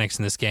favorite mechanics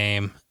in this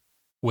game,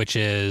 which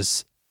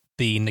is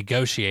the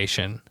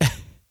negotiation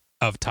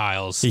of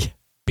tiles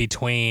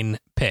between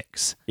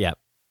picks. Yep.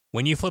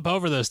 When you flip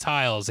over those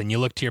tiles and you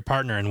look to your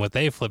partner and what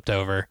they flipped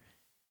over,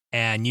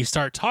 and you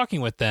start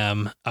talking with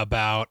them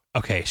about,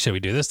 okay, should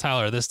we do this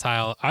tile or this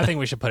tile? I think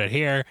we should put it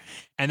here.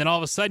 And then all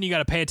of a sudden you got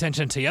to pay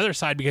attention to the other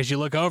side because you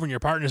look over and your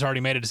partner's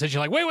already made a decision.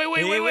 You're like, wait. What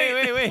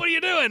are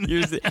you doing?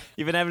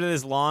 You've been having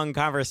this long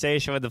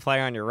conversation with the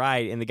player on your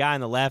right, and the guy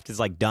on the left is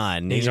like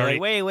done. He's already,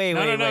 like,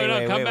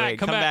 wait,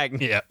 come back.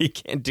 Yeah. You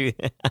can't do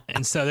that.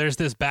 And so there's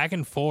this back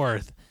and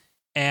forth.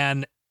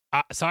 And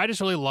so I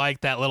just really like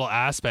that little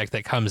aspect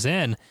that comes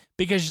in,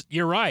 because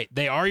you're right.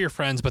 They are your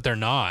friends, but they're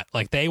not.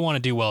 Like, they want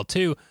to do well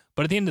too.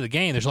 But at the end of the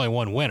game, there's only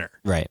one winner.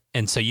 Right.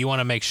 And so you want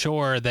to make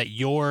sure that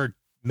you're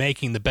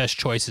making the best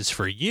choices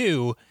for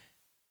you,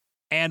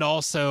 and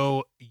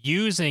also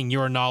using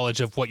your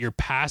knowledge of what you're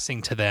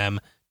passing to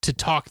them to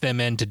talk them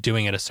into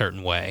doing it a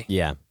certain way.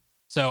 Yeah.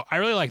 So I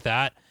really like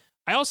that.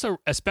 I also,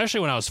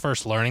 especially when I was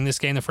first learning this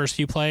game, the first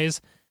few plays,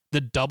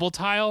 the double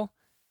tile,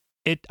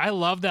 I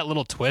love that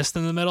little twist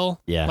in the middle.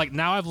 Yeah. Like,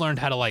 now I've learned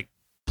how to like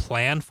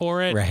plan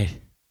for it.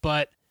 Right.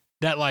 But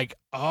that like,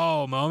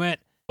 moment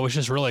was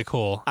just really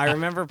cool. I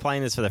remember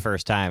playing this for the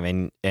first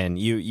time, and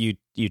you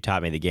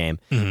taught me the game.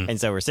 Mm-hmm.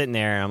 And so we're sitting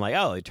there, and I'm like,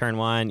 oh, turn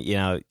one,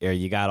 or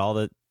you got all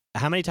the,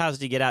 how many tiles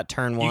do you get out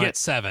turn one? You get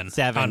seven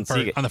on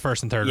the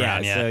first and third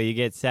round. Yeah. So you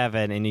get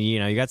 7, and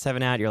you got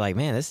 7 out. You're like,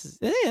 man, this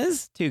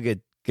is 2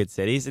 good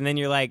cities. And then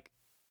you're like,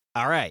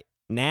 all right,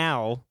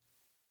 now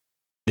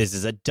this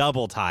is a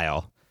double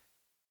tile,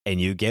 and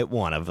you get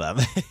one of them.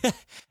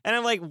 And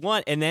I'm like,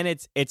 one. And then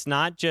it's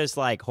not just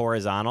like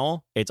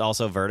horizontal, it's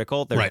also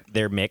vertical.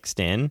 They're mixed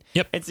in.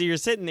 Yep. And so you're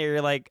sitting there,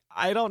 you're like,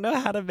 I don't know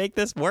how to make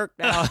this work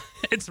now.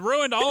 It's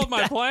ruined all of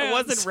my plans. I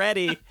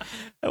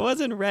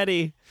wasn't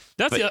ready.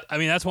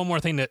 That's one more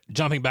thing that,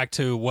 jumping back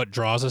to what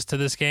draws us to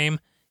this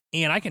game,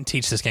 and I can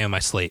teach this game in my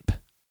sleep.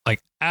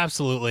 Like,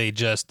 absolutely,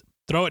 just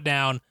throw it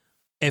down.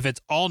 If it's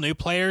all new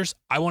players,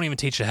 I won't even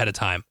teach it ahead of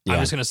time. Yeah.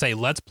 I'm just going to say,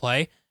 let's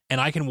play, and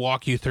I can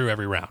walk you through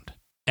every round.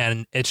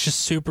 And it's just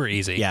super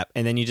easy. Yeah,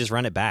 and then you just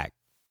run it back.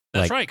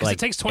 That's right, because it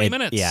takes 20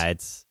 minutes. Yeah,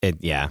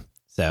 yeah.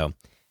 So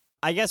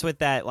I guess with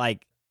that,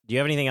 like, do you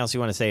have anything else you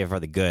want to say for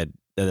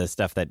the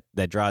stuff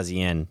that draws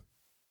you in?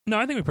 No,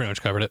 I think we pretty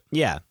much covered it.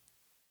 Yeah.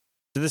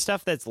 So the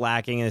stuff that's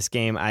lacking in this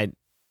game,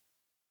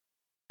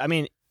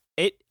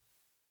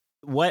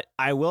 what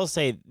I will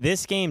say,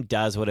 this game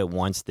does what it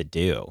wants to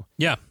do.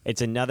 Yeah.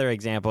 It's another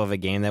example of a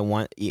game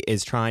that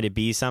is trying to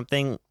be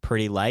something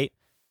pretty light,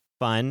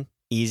 fun,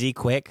 easy,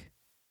 quick.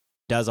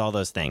 Does all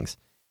those things.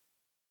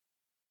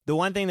 The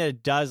one thing that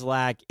it does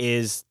lack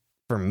is,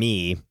 for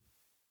me,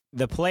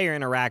 the player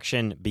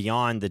interaction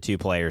beyond the two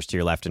players to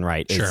your left and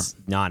right Sure. is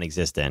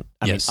non-existent.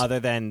 I Yes. mean, other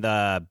than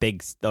the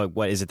big,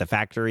 what is it, the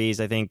factories,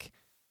 I think?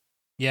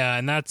 Yeah,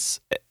 and that's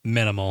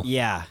minimal.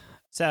 Yeah.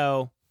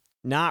 So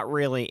not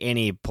really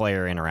any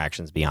player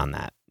interactions beyond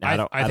that. I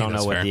think don't know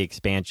that's what fair. the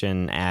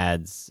expansion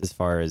adds as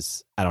far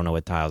as, I don't know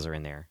what tiles are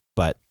in there,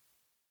 but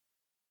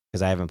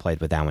because I haven't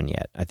played with that one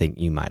yet. I think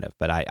you might have,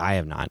 but I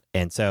have not.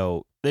 And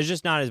so there's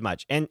just not as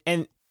much. And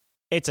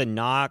it's a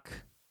knock,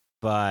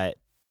 but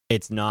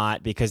it's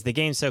not, because the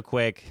game's so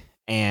quick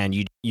and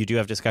you do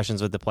have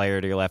discussions with the player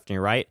to your left and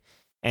your right.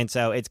 And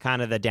so it's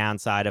kind of the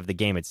downside of the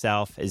game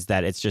itself is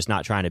that it's just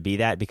not trying to be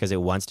that because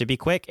it wants to be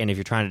quick. And if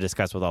you're trying to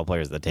discuss with all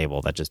players at the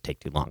table, that just take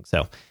too long.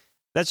 So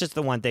that's just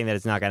the one thing that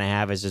it's not going to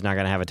have. It's just not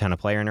going to have a ton of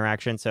player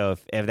interaction. So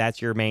if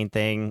that's your main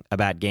thing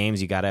about games,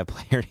 you got to have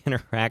player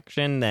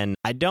interaction, then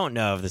I don't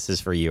know if this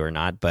is for you or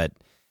not, but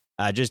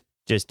just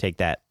take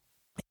that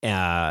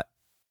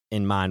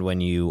in mind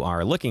when you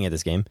are looking at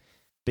this game,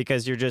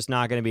 because you're just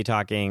not going to be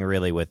talking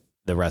really with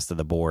the rest of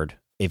the board.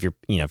 If you're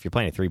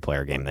playing a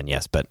 3-player game, then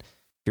yes, but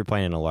if you're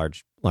playing in a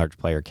large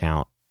player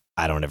count,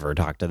 I don't ever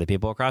talk to the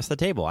people across the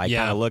table. I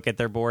kind of look at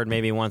their board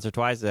maybe once or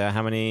twice.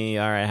 How many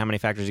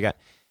factories you got?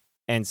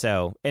 And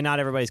not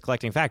everybody's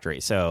collecting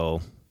factories.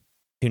 So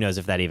who knows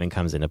if that even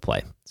comes into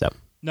play. So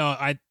No,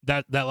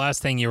 that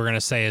last thing you were going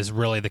to say is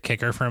really the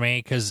kicker for me,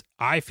 because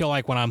I feel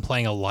like when I'm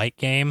playing a light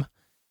game,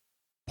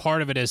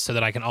 part of it is so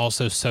that I can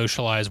also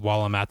socialize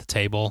while I'm at the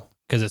table,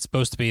 because it's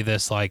supposed to be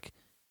this like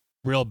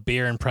real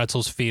beer and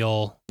pretzels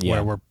feel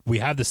where we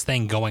have this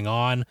thing going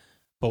on,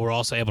 but we're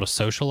also able to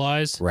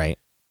socialize. Right.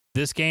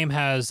 This game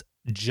has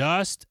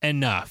just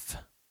enough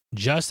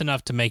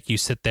to make you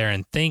sit there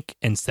and think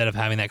instead of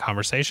having that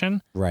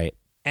conversation. Right.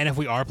 And if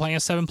we are playing a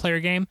 7-player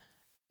game,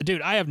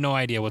 dude, I have no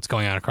idea what's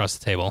going on across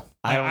the table.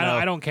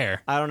 I don't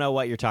care. I don't know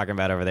what you're talking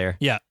about over there.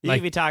 Yeah, you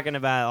could be talking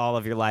about all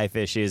of your life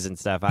issues and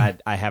stuff.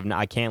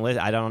 I can't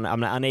listen.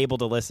 I'm unable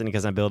to listen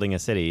because I'm building a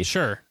city.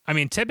 Sure. I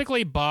mean,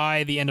 typically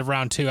by the end of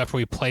round 2, after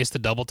we place the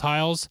double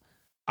tiles,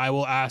 I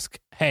will ask,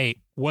 hey,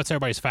 what's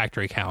everybody's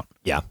factory count?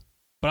 Yeah.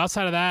 But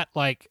outside of that,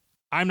 like,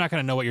 I'm not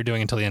going to know what you're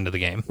doing until the end of the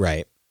game.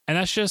 Right. And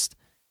that's just,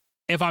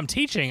 if I'm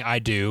teaching, I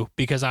do,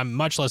 because I'm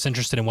much less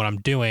interested in what I'm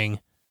doing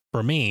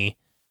for me.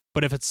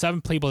 But if it's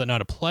 7 people that know how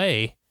to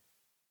play,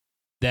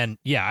 then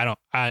yeah,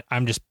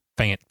 I'm just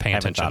paying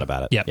attention. Thought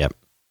about it. Yep.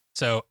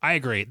 So I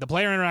agree. The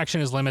player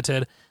interaction is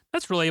limited.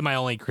 That's really my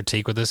only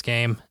critique with this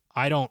game.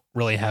 I don't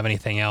really have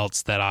anything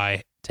else that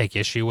I take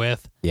issue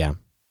with. Yeah.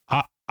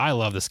 I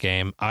love this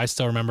game. I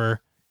still remember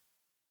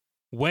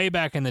way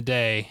back in the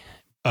day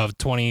of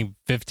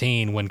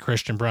 2015 when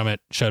Christian Brummett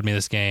showed me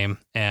this game,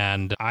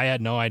 and I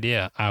had no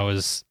idea. I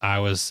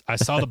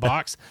saw the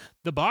box.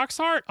 The box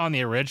art on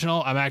the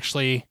original, I'm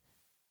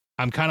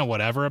kind of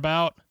whatever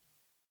about.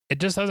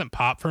 It just doesn't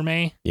pop for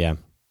me. Yeah.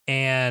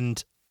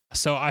 And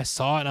so I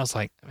saw it and I was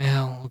like,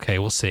 well, okay,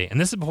 we'll see. And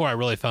this is before I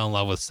really fell in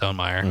love with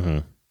Stonemaier. Mm-hmm.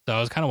 So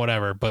I was kind of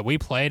whatever, but we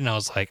played and I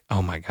was like,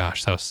 oh my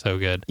gosh, that was so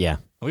good. Yeah.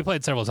 We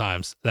played several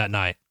times that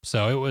night.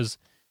 So it was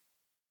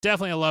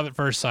definitely a love at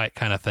first sight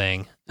kind of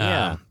thing.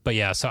 Yeah. But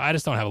yeah, so I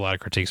just don't have a lot of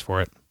critiques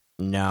for it.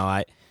 No,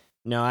 I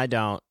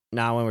don't.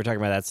 Not when we're talking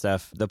about that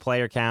stuff. The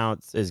player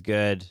counts is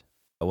good.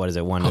 What is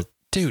it?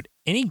 Dude,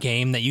 any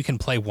game that you can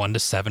play 1 to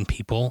 7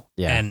 people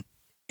and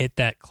hit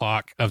that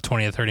clock of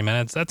 20 to 30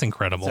 minutes, that's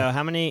incredible. So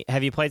how many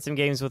have you played some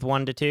games with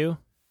 1 to 2?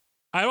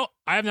 I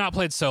have not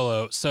played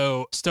solo.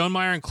 So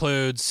Stonemaier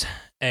includes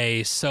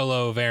a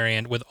solo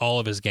variant with all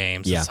of his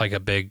games. Yeah. It's like a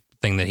big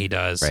thing that he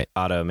does. Right.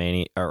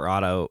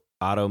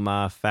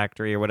 Automa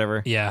Factory or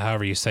whatever. Yeah,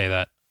 however you say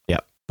that.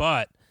 Yep.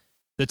 But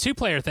the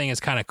 2-player thing is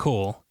kind of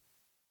cool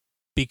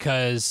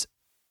because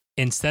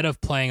instead of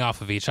playing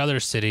off of each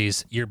other's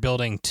cities, you're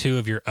building 2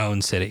 of your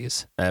own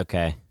cities.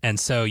 Okay. And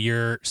so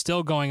you're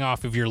still going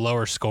off of your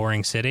lower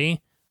scoring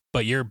city,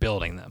 but you're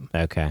building them.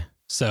 Okay.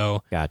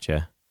 So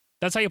Gotcha.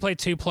 that's how you play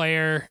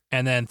 2-player,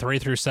 and then 3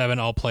 through 7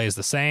 all plays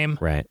the same.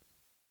 Right.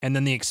 And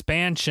then the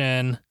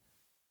expansion,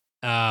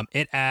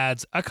 it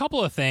adds a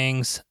couple of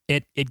things.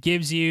 It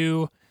gives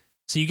you,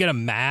 so you get a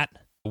mat,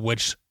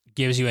 which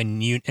gives you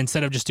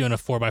instead of just doing a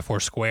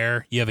 4x4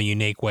 square, you have a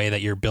unique way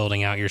that you're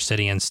building out your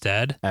city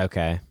instead.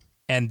 Okay.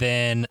 And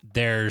then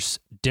there's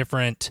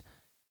different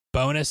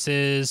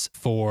bonuses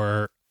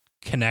for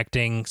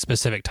connecting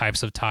specific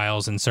types of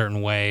tiles in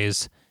certain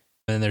ways.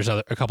 And then there's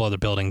a couple other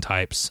building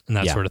types and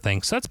that sort of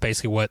thing. So that's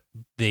basically what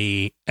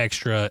the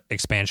extra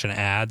expansion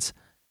adds.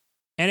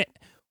 And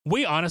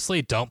we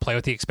honestly don't play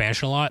with the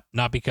expansion a lot,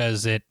 not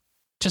because it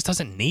just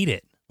doesn't need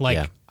it.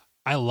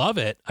 I love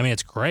it. I mean,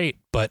 it's great,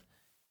 but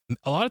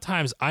a lot of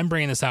times I'm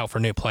bringing this out for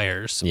new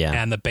players. Yeah.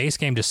 And the base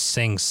game just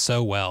sings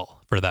so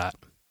well for that.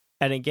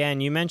 And again,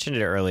 you mentioned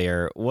it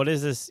earlier. What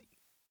does this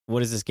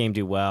game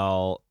do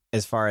well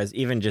as far as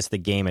even just the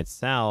game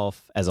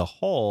itself as a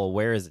whole?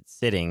 Where is it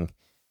sitting?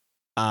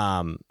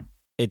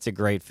 It's a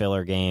great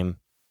filler game.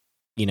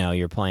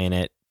 You're playing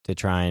it to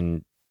try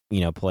and,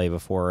 play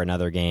before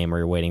another game, or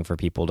you're waiting for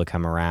people to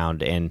come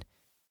around. And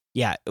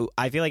Yeah,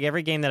 I feel like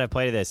every game that I've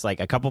played of this, like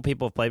a couple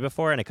people have played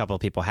before and a couple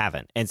people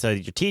haven't. And so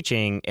you're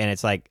teaching and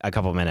it's like a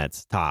couple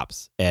minutes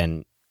tops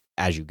and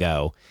as you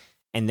go.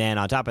 And then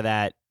on top of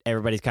that,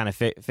 everybody's kind of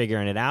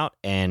figuring it out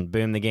and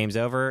boom, the game's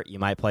over. You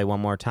might play one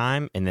more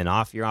time and then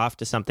you're off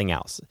to something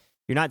else.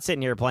 You're not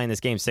sitting here playing this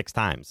game 6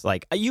 times.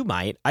 Like you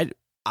might.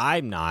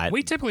 I'm not.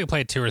 We typically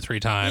play 2 or 3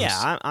 times.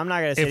 Yeah, I'm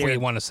not going to sit if here we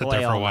want to sit play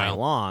there for all a while. night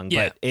long.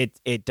 Yeah. But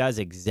it does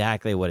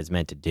exactly what it's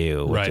meant to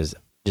do, which Right. is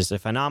just a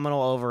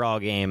phenomenal overall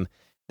game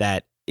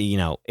that, you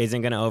know,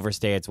 isn't going to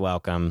overstay its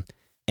welcome.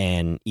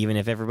 And even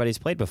if everybody's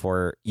played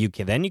before, you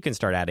can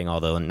start adding all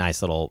the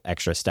nice little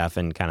extra stuff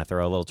and kind of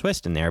throw a little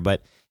twist in there.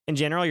 But in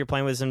general, you're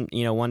playing with some,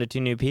 1 to 2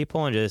 new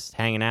people and just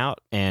hanging out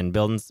and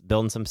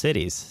building some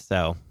cities.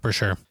 So For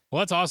sure. Well,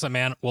 that's awesome,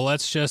 man. Well,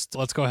 let's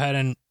go ahead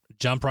and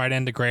jump right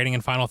into grading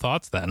and final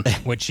thoughts then,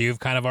 which you've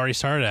kind of already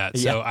started at.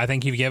 So Yeah. I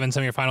think you've given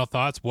some of your final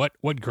thoughts. What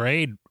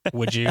grade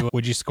would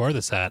you score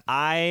this at?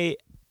 I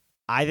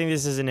think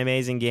this is an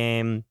amazing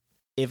game.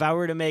 If I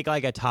were to make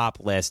like a top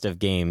list of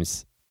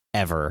games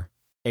ever,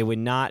 it would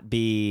not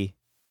be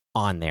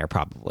on there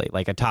probably,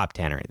 like a top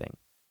 10 or anything.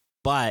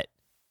 But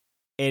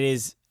it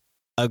is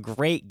a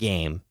great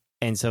game,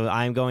 and so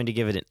I'm going to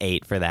give it an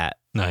 8 for that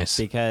Nice.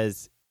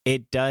 because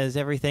it does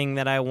everything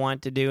that I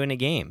want to do in a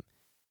game.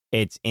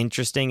 It's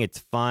interesting, it's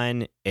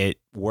fun, it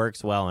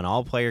works well in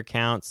all player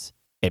counts,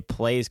 it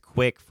plays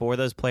quick for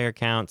those player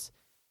counts.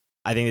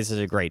 I think this is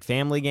a great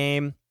family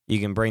game. You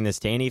can bring this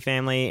to any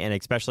family, and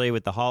especially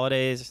with the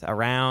holidays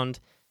around.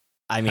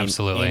 I mean,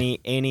 Absolutely.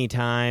 any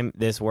time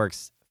this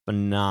works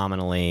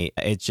phenomenally.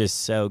 It's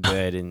just so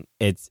good, and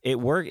it's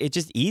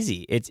just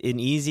easy. It's an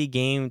easy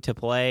game to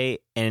play,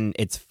 and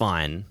it's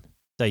fun.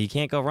 So you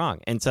can't go wrong.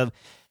 And so,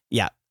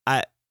 yeah,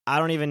 I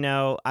don't even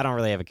know. I don't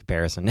really have a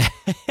comparison.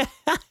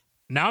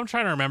 Now I'm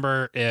trying to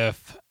remember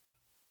if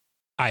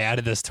I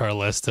added this to our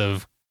list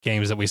of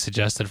games that we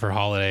suggested for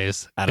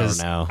holidays. I don't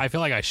 'cause know. I feel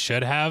like I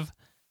should have.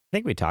 I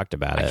think we talked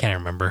about I it. can't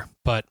remember.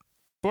 But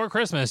for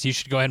Christmas, you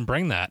should go ahead and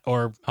bring that,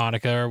 or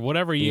Hanukkah, or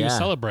whatever you Yeah.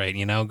 celebrate. Go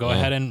Yeah.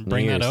 ahead and New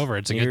bring that Year's. over.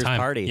 It's a New good Year's time.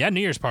 party. Yeah, New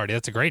Year's party.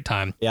 That's a great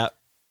time. Yep.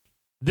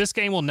 This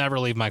game will never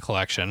leave my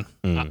collection.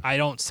 I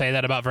don't say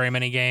that about very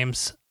many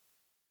games.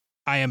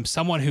 I am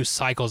someone who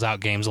cycles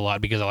out games a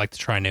lot because I like to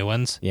try new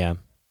ones. Yeah.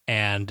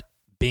 And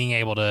being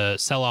able to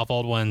sell off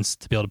old ones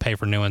to be able to pay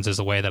for new ones is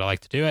a way that I like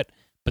to do it.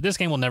 But this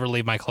game will never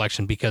leave my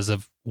collection because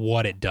of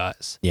what it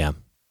does. Yeah.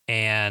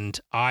 And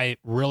I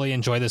really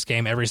enjoy this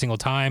game every single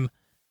time.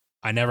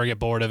 I never get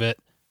bored of it.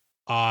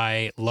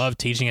 I love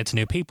teaching it to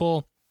new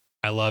people.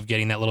 I love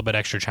getting that little bit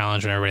extra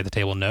challenge when everybody at the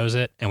table knows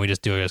it, and we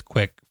just do it as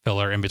quick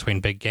filler in between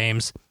big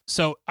games.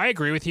 So I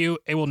agree with you.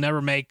 It will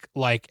never make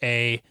like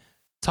a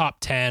top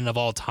 10 of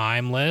all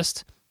time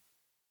list.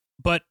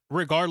 But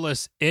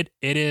regardless, it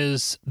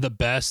is the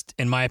best,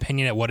 in my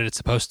opinion, at what it's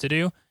supposed to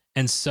do.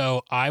 And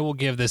so I will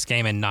give this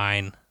game a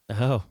 9.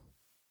 Oh.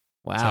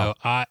 Wow.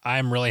 So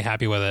I'm really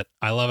happy with it.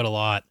 I love it a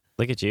lot.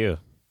 Look at you.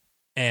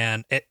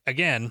 And it,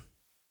 again,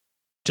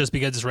 just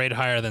because it's rated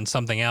higher than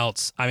something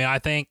else, I mean, I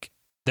think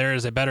there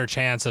is a better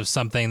chance of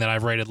something that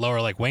I've rated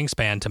lower, like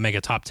Wingspan, to make a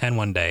top 10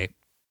 one day.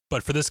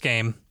 But for this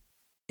game,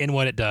 in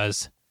what it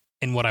does,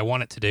 in what I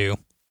want it to do,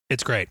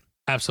 it's great.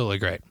 Absolutely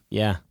great.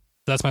 Yeah.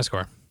 That's my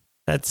score.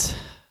 It's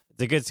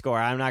a good score.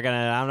 I'm not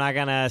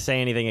gonna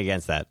say anything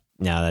against that.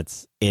 No,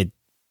 that's it.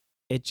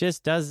 It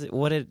just does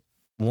what it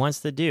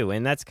wants to do,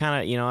 and that's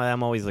kind of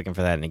I'm always looking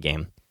for that in a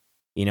game.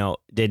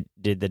 Did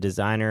the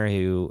designer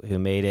who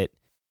made it,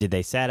 did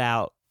they set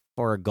out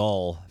for a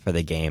goal for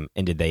the game,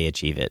 and did they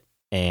achieve it?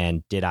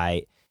 And did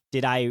I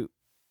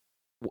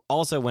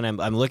also, when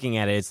I'm looking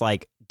at it, it's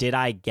like, did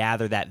I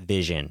gather that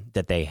vision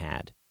that they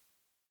had?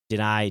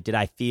 Did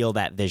I feel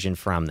that vision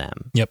from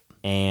them? Yep.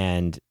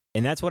 And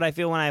that's what I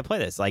feel when I play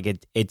this. Like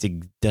it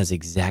does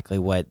exactly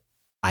what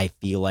I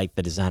feel like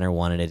the designer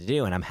wanted it to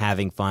do, and I'm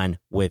having fun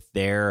with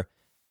their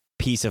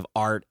piece of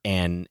art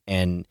and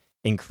in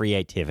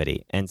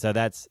creativity. And so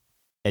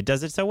it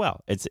does it so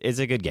well. It's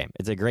a good game.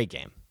 It's a great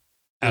game.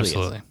 It really is.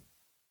 Absolutely.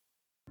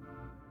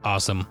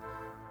 Awesome.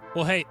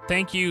 Well, hey,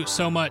 thank you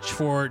so much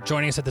for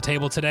joining us at the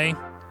table today.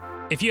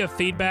 If you have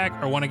feedback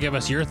or want to give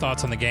us your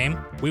thoughts on the game,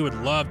 we would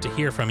love to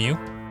hear from you.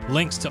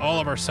 Links to all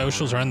of our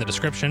socials are in the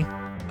description.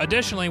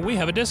 Additionally, we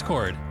have a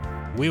Discord.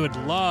 We would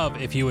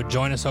love if you would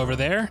join us over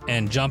there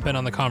and jump in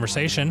on the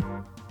conversation.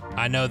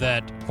 I know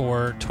that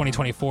for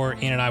 2024,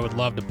 Ian and I would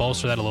love to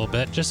bolster that a little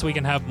bit just so we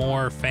can have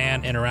more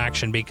fan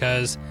interaction,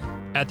 because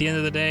at the end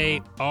of the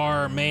day,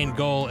 our main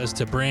goal is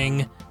to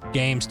bring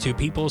games to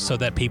people so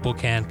that people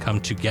can come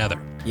together.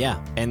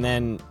 Yeah. And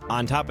then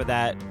on top of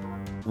that,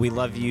 we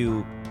love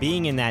you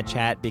being in that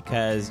chat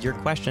because your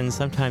questions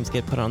sometimes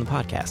get put on the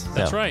podcast.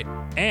 That's right.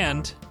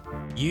 And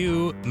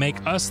you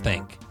make us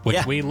think,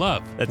 which we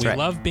love. That's we right.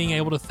 love being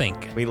able to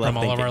think We love from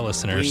all of thinking. our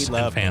listeners We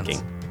love and fans.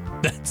 thinking.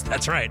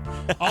 That's right.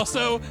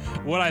 Also,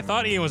 what I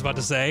thought Ian was about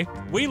to say,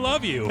 we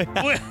love you.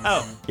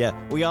 Oh, yeah.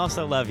 We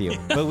also love you,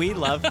 but we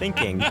love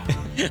thinking. All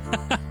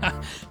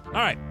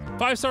right.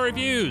 5-star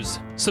reviews,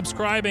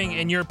 subscribing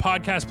in your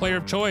podcast player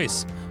of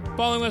choice,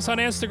 following us on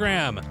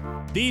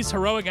Instagram, These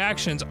heroic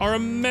actions are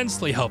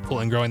immensely helpful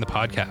in growing the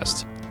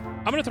podcast.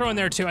 I'm going to throw in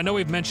there too, I know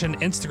we've mentioned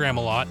Instagram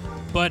a lot,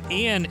 but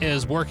Ian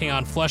is working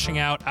on fleshing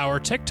out our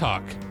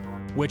TikTok,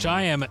 which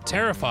I am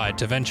terrified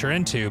to venture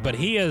into, but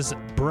he has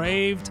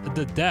braved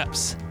the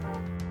depths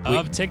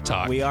of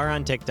TikTok. We are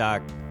on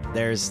TikTok.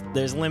 There's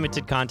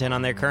limited content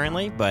on there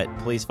currently, but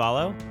please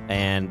follow,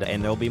 and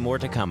there'll be more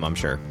to come, I'm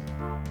sure.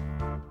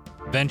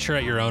 Venture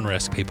at your own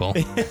risk, people.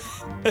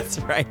 That's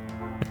right.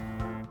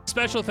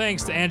 Special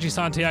thanks to Angie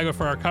Santiago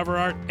for our cover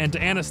art and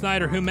to Anna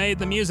Snyder, who made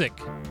the music.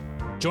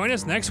 Join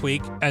us next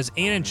week as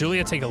Ian and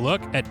Julia take a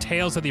look at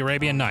Tales of the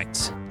Arabian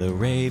Nights. The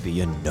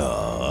Arabian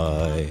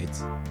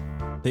Nights.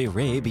 The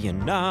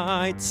Arabian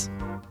Nights.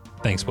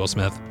 Thanks, Will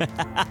Smith.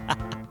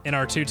 In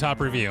our 2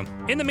 top review.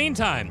 In the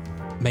meantime,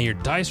 may your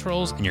dice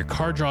rolls and your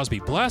card draws be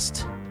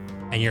blessed,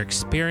 and your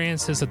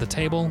experiences at the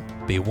table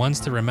be ones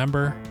to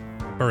remember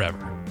forever.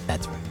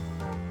 That's right.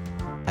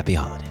 Happy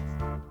holidays.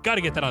 Got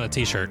to get that on a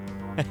t-shirt.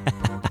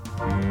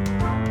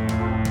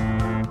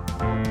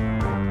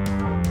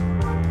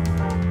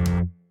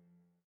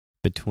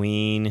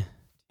 Between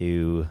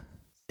two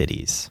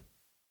cities.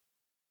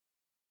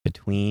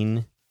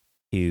 Between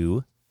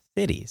two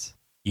cities.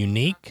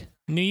 Unique,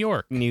 New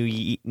York. New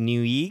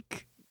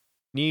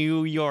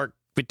York.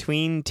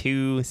 Between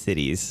two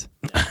cities.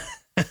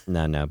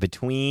 No.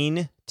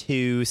 Between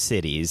two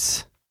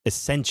cities.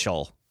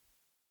 Essential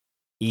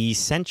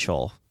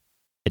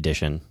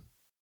edition.